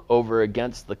system over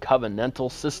against the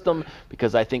covenantal system,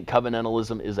 because I think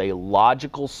covenantalism is a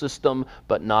logical system,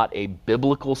 but not a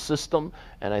biblical system.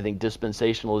 And I think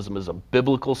dispensationalism is a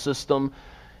biblical system.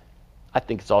 I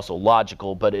think it's also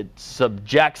logical, but it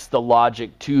subjects the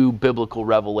logic to biblical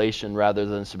revelation rather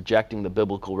than subjecting the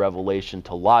biblical revelation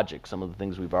to logic, some of the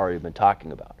things we've already been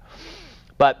talking about.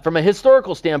 But from a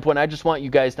historical standpoint, I just want you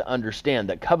guys to understand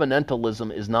that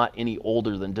covenantalism is not any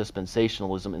older than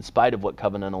dispensationalism, in spite of what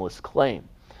covenantalists claim.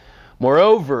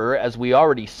 Moreover, as we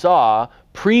already saw,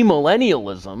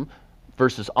 premillennialism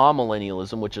versus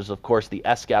amillennialism, which is, of course, the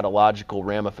eschatological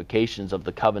ramifications of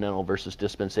the covenantal versus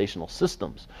dispensational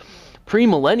systems.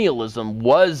 Premillennialism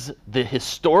was the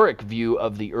historic view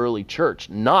of the early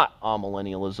church, not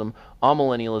amillennialism.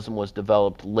 Amillennialism was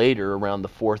developed later, around the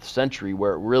 4th century,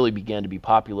 where it really began to be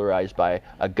popularized by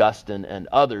Augustine and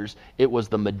others. It was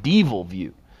the medieval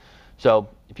view. So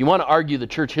if you want to argue the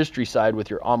church history side with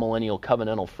your amillennial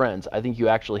covenantal friends, I think you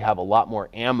actually have a lot more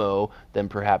ammo than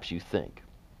perhaps you think.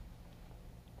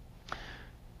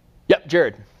 Yep,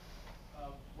 Jared.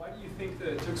 Why do you think that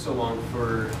it took so long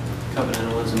for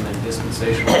covenantalism and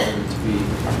dispensationalism to be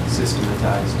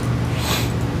systematized?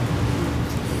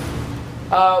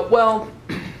 Well,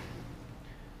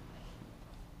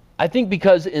 I think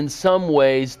because in some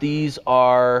ways these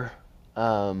are,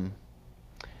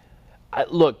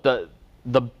 look,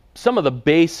 some of the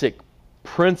basic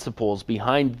principles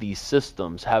behind these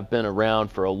systems have been around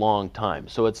for a long time.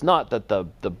 So it's not that the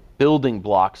building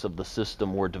blocks of the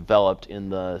system were developed in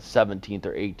the 17th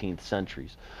or 18th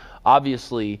centuries.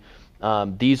 Obviously,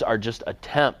 these are just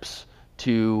attempts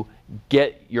to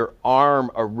get your arm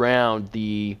around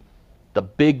the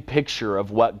big picture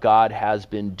of what God has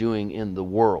been doing in the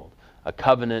world. A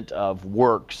covenant of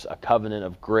works, a covenant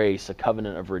of grace, a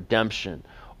covenant of redemption,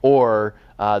 or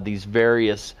these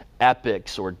various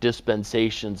epochs or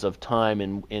dispensations of time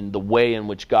in the way in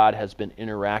which God has been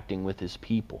interacting with his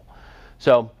people.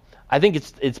 So I think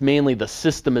it's mainly the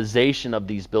systemization of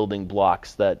these building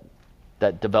blocks that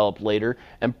developed later,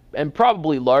 and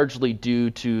probably largely due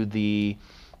to the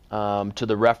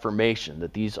Reformation,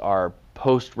 that these are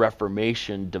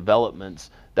post-Reformation developments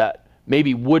that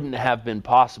maybe wouldn't have been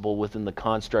possible within the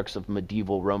constructs of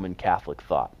medieval Roman Catholic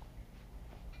thought.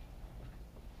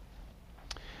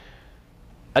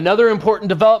 Another important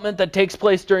development that takes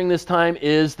place during this time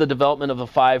is the development of the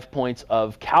 5 points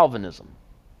of Calvinism.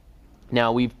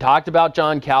 Now, we've talked about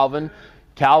John Calvin.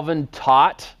 Calvin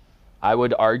taught, I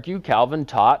would argue, Calvin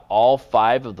taught all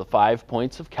 5 of the 5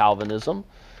 points of Calvinism.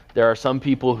 There are some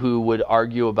people who would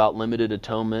argue about limited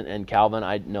atonement and Calvin.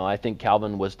 I think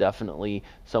Calvin was definitely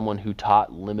someone who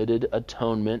taught limited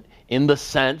atonement in the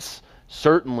sense,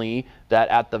 certainly, that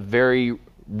at the very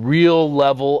real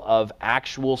level of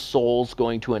actual souls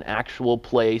going to an actual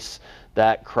place,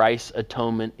 that Christ's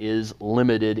atonement is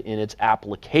limited in its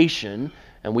application.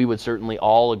 And we would certainly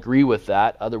all agree with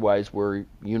that. Otherwise, we're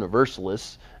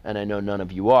universalists, and I know none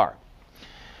of you are.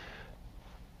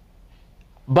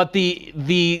 But the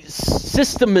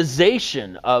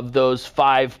systemization of those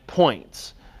 5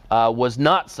 points was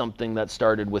not something that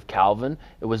started with Calvin.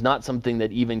 It was not something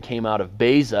that even came out of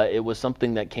Beza. It was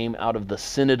something that came out of the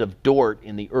Synod of Dort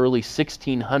in the early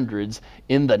 1600s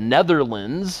in the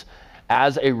Netherlands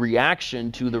as a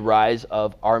reaction to the rise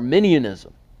of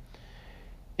Arminianism.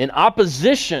 In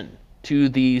opposition to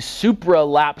the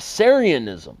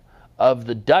supralapsarianism of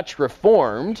the Dutch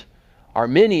Reformed,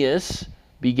 Arminius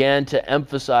began to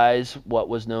emphasize what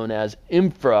was known as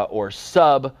infra or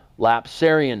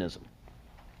sub-lapsarianism.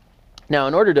 Now,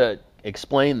 in order to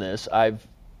explain this, I've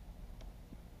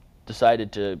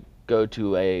decided to go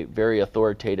to a very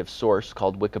authoritative source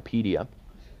called Wikipedia.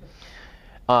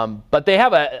 But they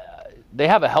have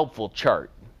a helpful chart,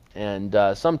 and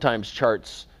sometimes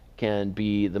charts can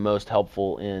be the most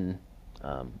helpful in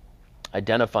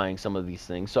identifying some of these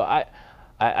things. So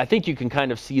I think you can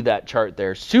kind of see that chart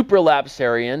there.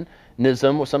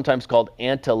 Supralapsarianism, or sometimes called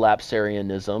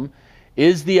antilapsarianism,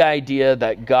 is the idea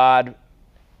that God,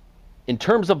 in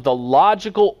terms of the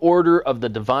logical order of the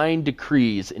divine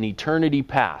decrees in eternity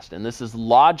past, and this is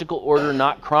logical order,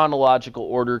 not chronological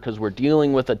order, because we're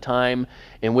dealing with a time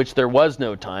in which there was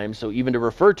no time, so even to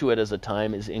refer to it as a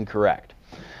time is incorrect.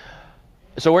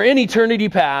 So we're in eternity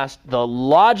past, the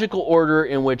logical order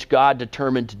in which God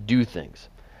determined to do things.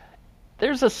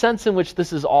 There's a sense in which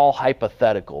this is all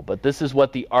hypothetical, but this is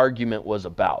what the argument was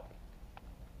about.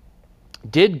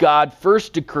 Did God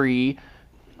first decree,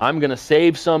 I'm going to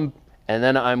save some, and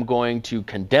then I'm going to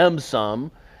condemn some,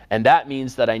 and that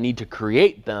means that I need to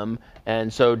create them?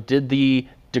 And so did the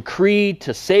decree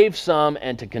to save some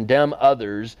and to condemn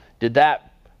others, did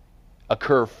that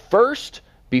occur first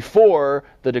before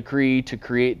the decree to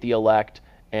create the elect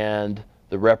and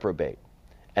the reprobate,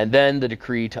 and then the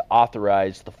decree to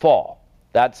authorize the fall?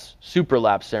 That's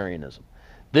supralapsarianism.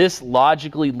 This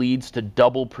logically leads to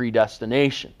double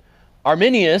predestination.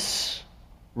 Arminius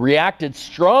reacted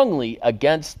strongly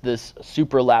against this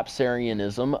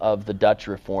supralapsarianism of the Dutch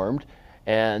Reformed,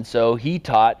 and so he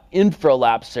taught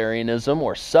infralapsarianism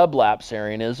or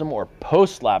sublapsarianism or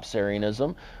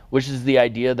postlapsarianism, which is the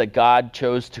idea that God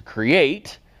chose to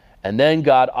create, and then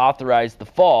God authorized the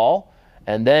fall,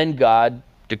 and then God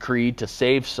decreed to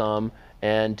save some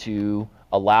and to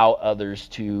allow others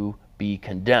to be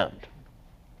condemned.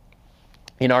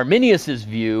 In Arminius's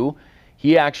view,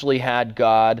 he actually had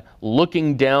God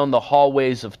looking down the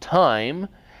hallways of time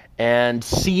and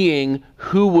seeing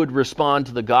who would respond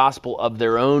to the gospel of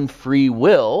their own free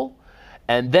will,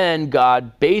 and then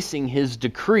God basing his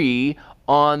decree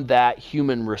on that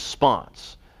human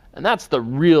response. And that's the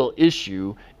real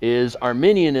issue, is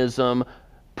Arminianism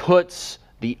puts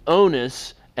the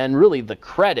onus and really the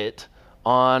credit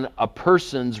on a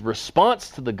person's response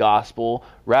to the gospel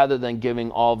rather than giving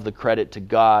all of the credit to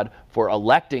God for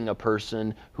electing a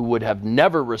person who would have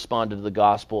never responded to the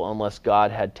gospel unless God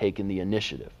had taken the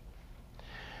initiative.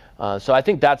 So I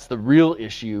think that's the real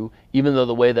issue, even though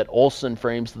the way that Olson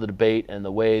frames the debate and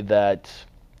the way that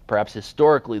perhaps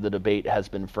historically the debate has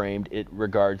been framed, it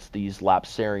regards these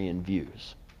lapsarian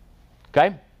views.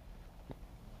 Okay?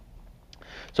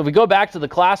 So if we go back to the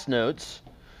class notes,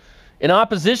 in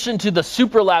opposition to the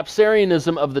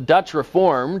supralapsarianism of the Dutch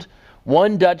Reformed,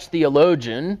 one Dutch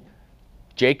theologian,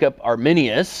 Jacob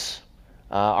Arminius,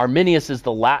 Arminius is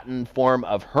the Latin form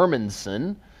of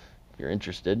Hermanson, if you're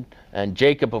interested, and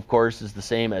Jacob, of course, is the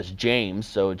same as James,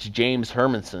 so it's James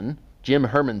Hermanson. Jim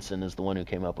Hermanson is the one who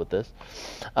came up with this.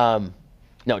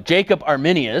 No, Jacob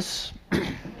Arminius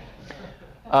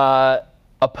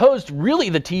opposed really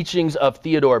the teachings of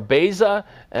Theodore Beza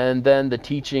and then the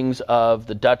teachings of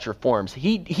the Dutch Reforms.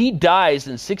 He dies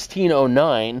in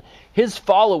 1609. His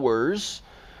followers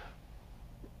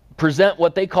present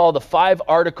what they call the 5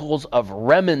 Articles of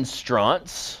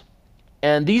Remonstrance,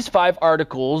 and these 5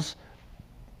 articles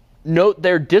note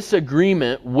their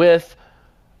disagreement with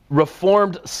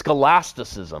Reformed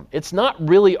scholasticism. It's not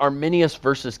really Arminius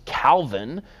versus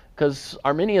Calvin, because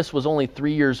Arminius was only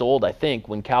 3 years old, I think,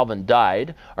 when Calvin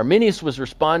died. Arminius was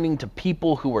responding to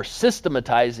people who were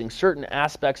systematizing certain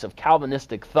aspects of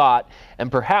Calvinistic thought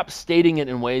and perhaps stating it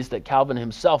in ways that Calvin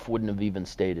himself wouldn't have even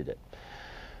stated it.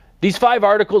 These 5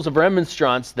 articles of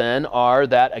remonstrance, then, are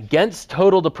that against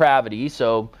total depravity,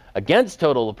 so against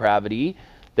total depravity,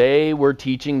 they were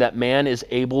teaching that man is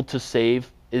able to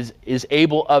save, is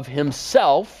able of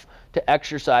himself to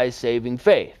exercise saving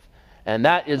faith. And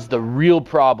that is the real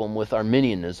problem with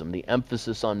Arminianism, the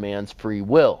emphasis on man's free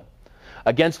will.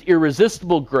 Against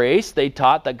irresistible grace, they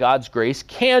taught that God's grace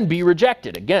can be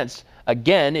rejected.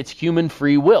 Again, it's human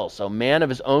free will. So man of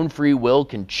his own free will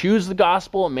can choose the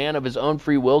gospel, a man of his own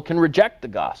free will can reject the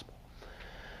gospel.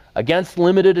 Against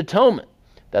limited atonement,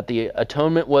 that the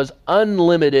atonement was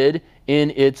unlimited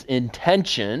in its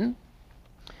intention.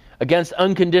 Against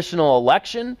unconditional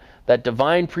election, that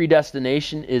divine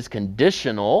predestination is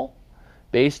conditional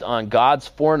based on God's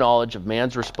foreknowledge of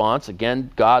man's response. Again,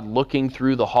 God looking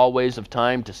through the hallways of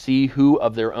time to see who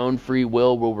of their own free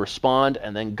will respond,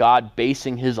 and then God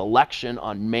basing his election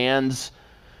on man's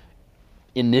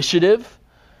initiative.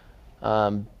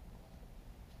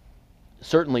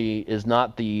 certainly is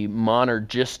not the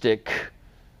monergistic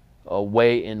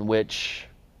way in which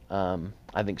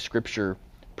I think Scripture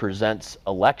presents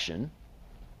election.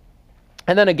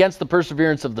 And then against the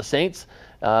perseverance of the saints,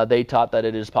 they taught that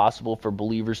it is possible for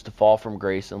believers to fall from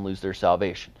grace and lose their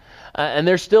salvation. And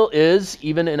there still is,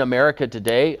 even in America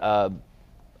today,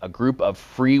 a group of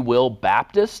Free Will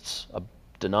Baptists, a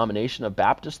denomination of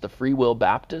Baptists, the Free Will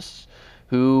Baptists,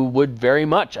 who would very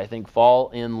much, I think, fall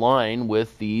in line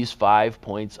with these 5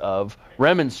 points of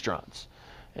remonstrance.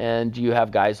 And you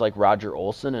have guys like Roger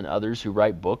Olson and others who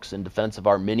write books in defense of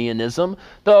Arminianism,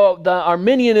 though the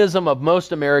Arminianism of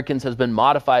most Americans has been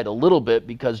modified a little bit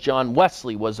because John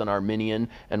Wesley was an Arminian,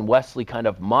 and Wesley kind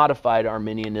of modified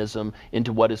Arminianism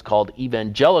into what is called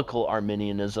evangelical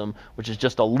Arminianism, which is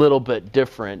just a little bit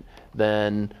different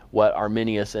than what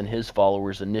Arminius and his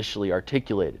followers initially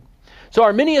articulated. So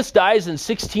Arminius dies in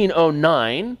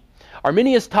 1609.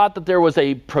 Arminius taught that there was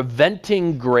a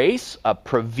preventing grace, a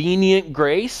prevenient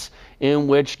grace, in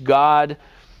which God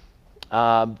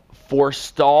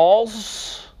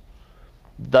forestalls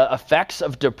the effects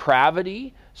of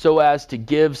depravity so as to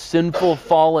give sinful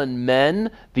fallen men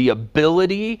the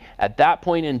ability, at that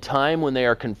point in time when they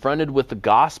are confronted with the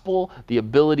gospel, the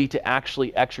ability to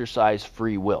actually exercise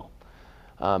free will.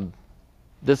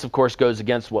 This, of course, goes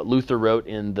against what Luther wrote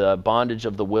in The Bondage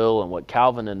of the Will and what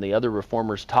Calvin and the other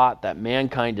reformers taught, that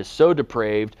mankind is so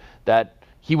depraved that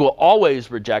he will always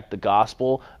reject the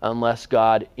gospel unless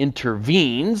God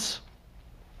intervenes.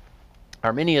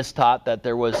 Arminius taught that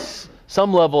there was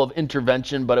some level of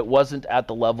intervention, but it wasn't at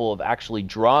the level of actually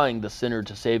drawing the sinner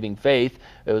to saving faith.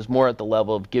 It was more at the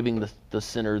level of giving the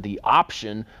sinner the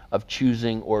option of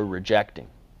choosing or rejecting.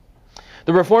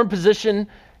 The Reformed position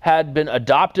had been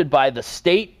adopted by the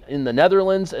state in the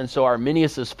Netherlands, and so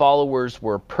Arminius' followers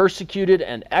were persecuted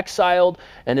and exiled.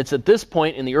 And it's at this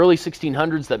point in the early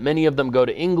 1600s that many of them go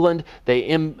to England. They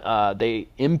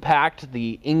impact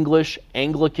the English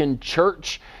Anglican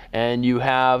Church, and you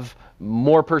have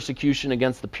more persecution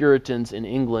against the Puritans in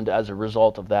England as a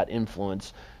result of that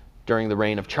influence during the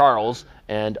reign of Charles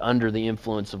and under the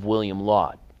influence of William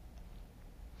Laud.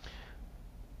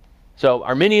 So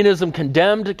Arminianism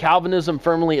condemned, Calvinism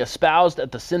firmly espoused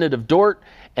at the Synod of Dort,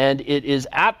 and it is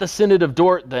at the Synod of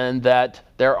Dort then that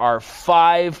there are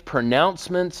 5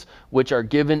 pronouncements which are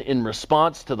given in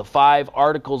response to the 5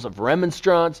 articles of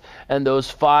remonstrance, and those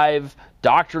 5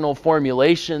 doctrinal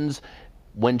formulations,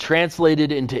 when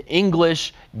translated into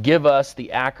English, give us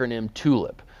the acronym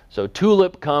TULIP. So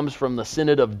TULIP comes from the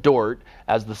Synod of Dort,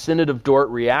 as the Synod of Dort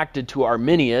reacted to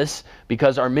Arminius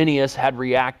because Arminius had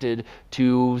reacted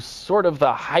to sort of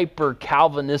the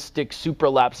hyper-Calvinistic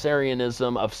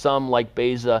supralapsarianism of some like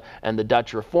Beza and the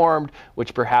Dutch Reformed,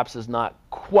 which perhaps is not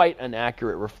quite an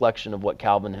accurate reflection of what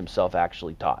Calvin himself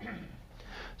actually taught.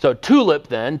 So TULIP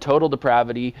then, total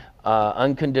depravity,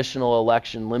 unconditional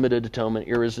election, limited atonement,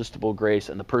 irresistible grace,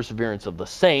 and the perseverance of the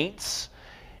saints,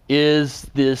 is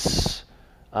this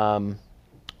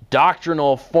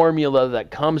doctrinal formula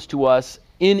that comes to us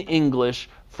in English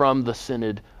from the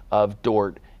Synod of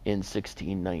Dort in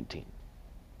 1619.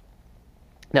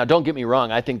 Now, don't get me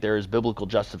wrong, I think there is biblical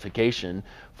justification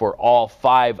for all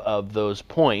 5 of those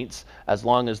points, as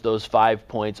long as those 5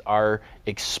 points are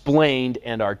explained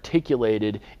and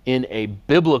articulated in a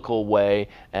biblical way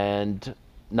and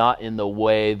not in the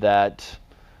way that,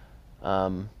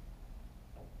 well,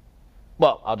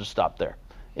 I'll just stop there.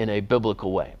 In a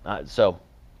biblical way. So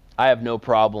I have no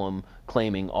problem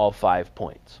claiming all 5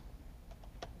 points.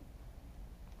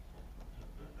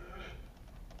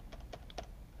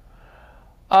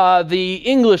 The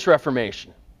English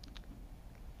Reformation.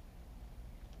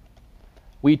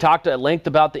 We talked at length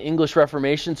about the English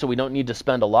Reformation, so we don't need to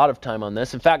spend a lot of time on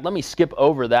this. In fact, let me skip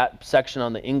over that section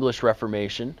on the English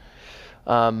Reformation,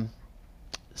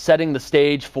 setting the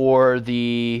stage for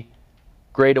the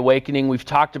Great Awakening. We've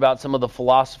talked about some of the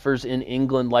philosophers in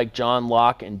England like John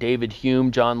Locke and David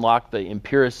Hume. John Locke, the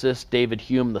empiricist, David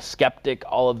Hume, the skeptic,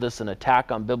 all of this an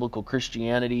attack on biblical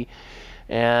Christianity.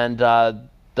 And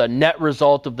the net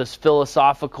result of this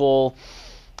philosophical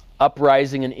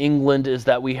uprising in England is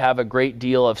that we have a great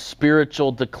deal of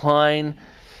spiritual decline.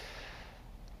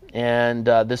 And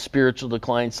this spiritual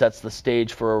decline sets the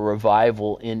stage for a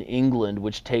revival in England,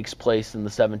 which takes place in the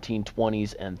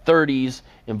 1720s and 30s,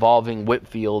 involving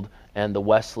Whitefield and the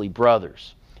Wesley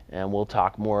brothers. And we'll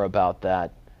talk more about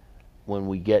that when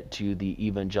we get to the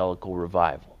evangelical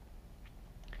revival.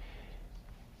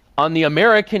 On the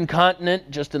American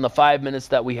continent, just in the 5 minutes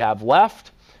that we have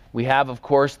left, we have, of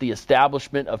course, the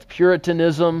establishment of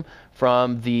Puritanism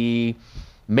from the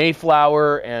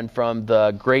Mayflower and from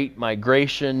the Great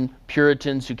Migration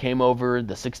Puritans who came over in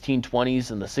the 1620s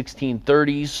and the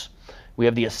 1630s. We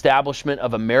have the establishment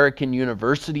of American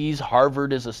universities.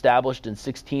 Harvard is established in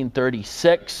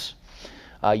 1636.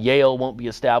 Yale won't be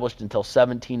established until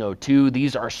 1702.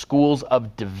 These are schools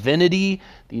of divinity.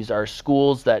 These are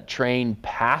schools that train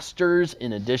pastors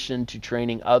in addition to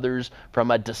training others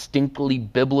from a distinctly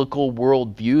biblical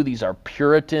worldview. These are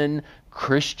Puritan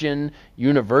Christian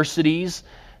universities.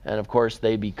 And of course,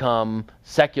 they become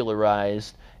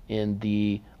secularized in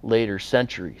the later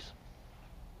centuries.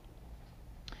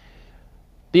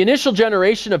 The initial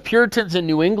generation of Puritans in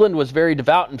New England was very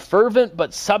devout and fervent,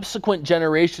 but subsequent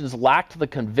generations lacked the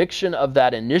conviction of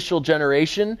that initial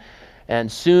generation,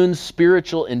 and soon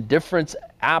spiritual indifference,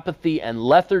 apathy, and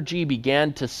lethargy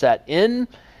began to set in.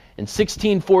 In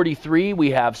 1643, we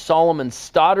have Solomon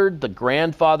Stoddard, the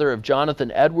grandfather of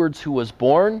Jonathan Edwards, who was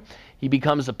born. He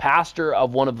becomes a pastor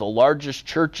of one of the largest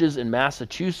churches in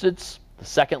Massachusetts, the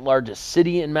second largest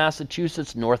city in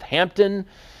Massachusetts, Northampton.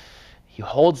 He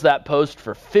holds that post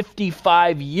for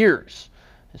 55 years.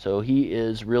 So he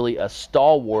is really a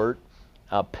stalwart,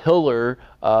 a pillar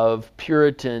of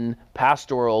Puritan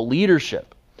pastoral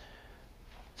leadership.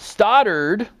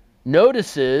 Stoddard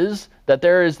notices that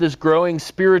there is this growing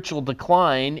spiritual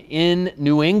decline in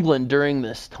New England during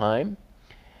this time.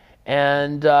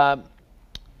 And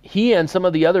he and some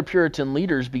of the other Puritan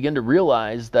leaders begin to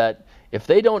realize that if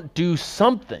they don't do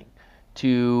something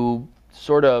to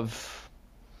sort of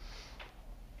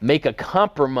make a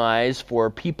compromise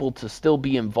for people to still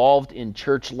be involved in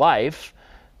church life,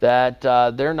 that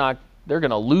they're going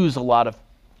to lose a lot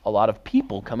of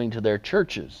people coming to their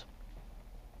churches.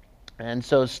 And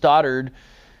so Stoddard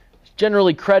is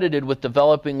generally credited with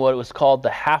developing what was called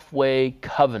the Halfway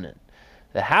Covenant.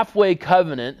 The Halfway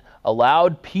Covenant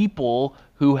allowed people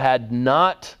who had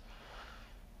not,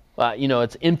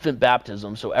 it's infant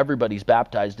baptism, so everybody's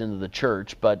baptized into the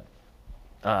church, but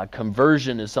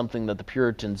conversion is something that the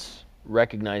Puritans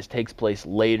recognize takes place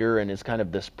later and is kind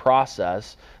of this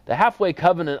process. The Halfway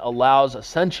Covenant allows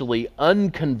essentially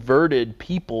unconverted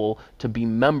people to be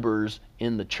members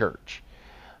in the church.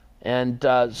 And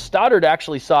Stoddard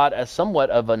actually saw it as somewhat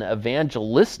of an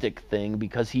evangelistic thing,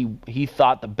 because he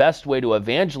thought the best way to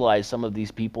evangelize some of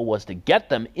these people was to get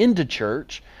them into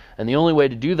church, and the only way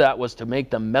to do that was to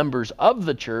make them members of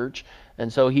the church.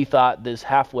 And so he thought this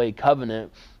Halfway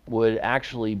Covenant would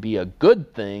actually be a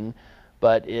good thing,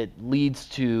 but it leads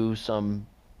to some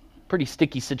pretty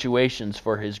sticky situations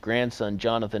for his grandson,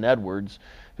 Jonathan Edwards,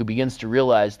 who begins to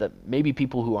realize that maybe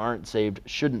people who aren't saved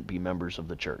shouldn't be members of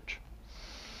the church.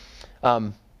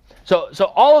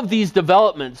 So all of these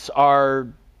developments are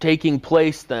taking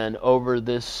place then over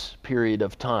this period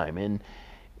of time.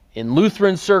 In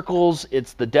Lutheran circles,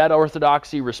 it's the dead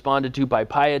orthodoxy responded to by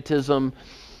pietism,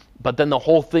 but then the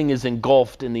whole thing is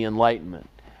engulfed in the Enlightenment.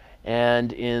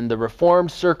 And in the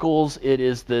Reformed circles, it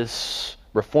is this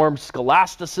Reformed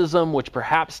scholasticism, which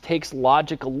perhaps takes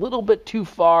logic a little bit too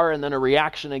far, and then a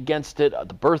reaction against it,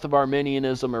 the birth of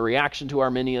Arminianism, a reaction to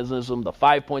Arminianism, the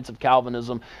 5 points of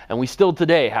Calvinism, and we still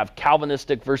today have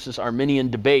Calvinistic versus Arminian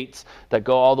debates that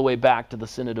go all the way back to the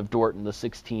Synod of Dort in the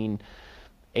 1618,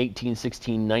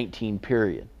 1619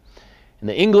 period. In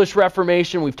the English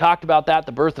Reformation, we've talked about that,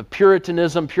 the birth of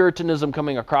Puritanism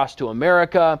coming across to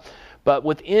America. But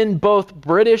within both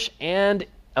British and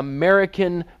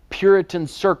American Puritan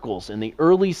circles in the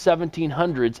early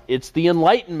 1700s, it's the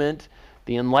Enlightenment.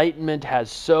 The Enlightenment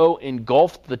has so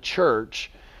engulfed the church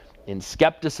in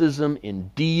skepticism, in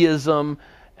deism,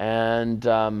 and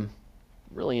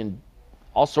really in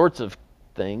all sorts of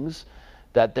things,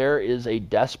 that there is a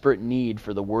desperate need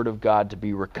for the Word of God to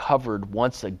be recovered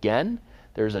once again.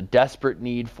 There's a desperate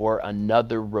need for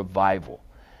another revival.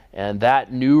 And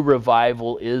that new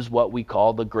revival is what we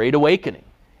call the Great Awakening.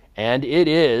 And it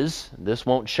is, this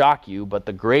won't shock you, but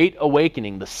the Great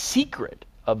Awakening, the secret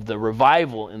of the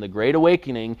revival in the Great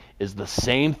Awakening is the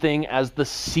same thing as the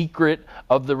secret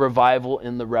of the revival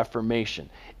in the Reformation.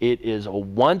 It is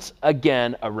once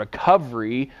again a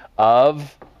recovery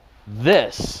of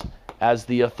this as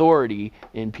the authority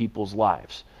in people's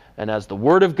lives. And as the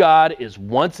Word of God is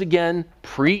once again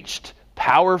preached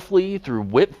powerfully through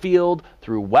Whitefield,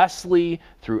 through Wesley,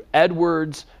 through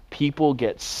Edwards, people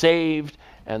get saved,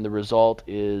 and the result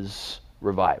is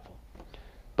revival.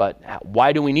 But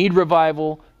why do we need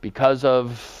revival? Because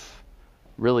of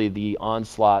really the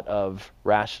onslaught of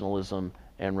rationalism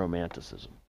and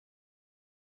romanticism.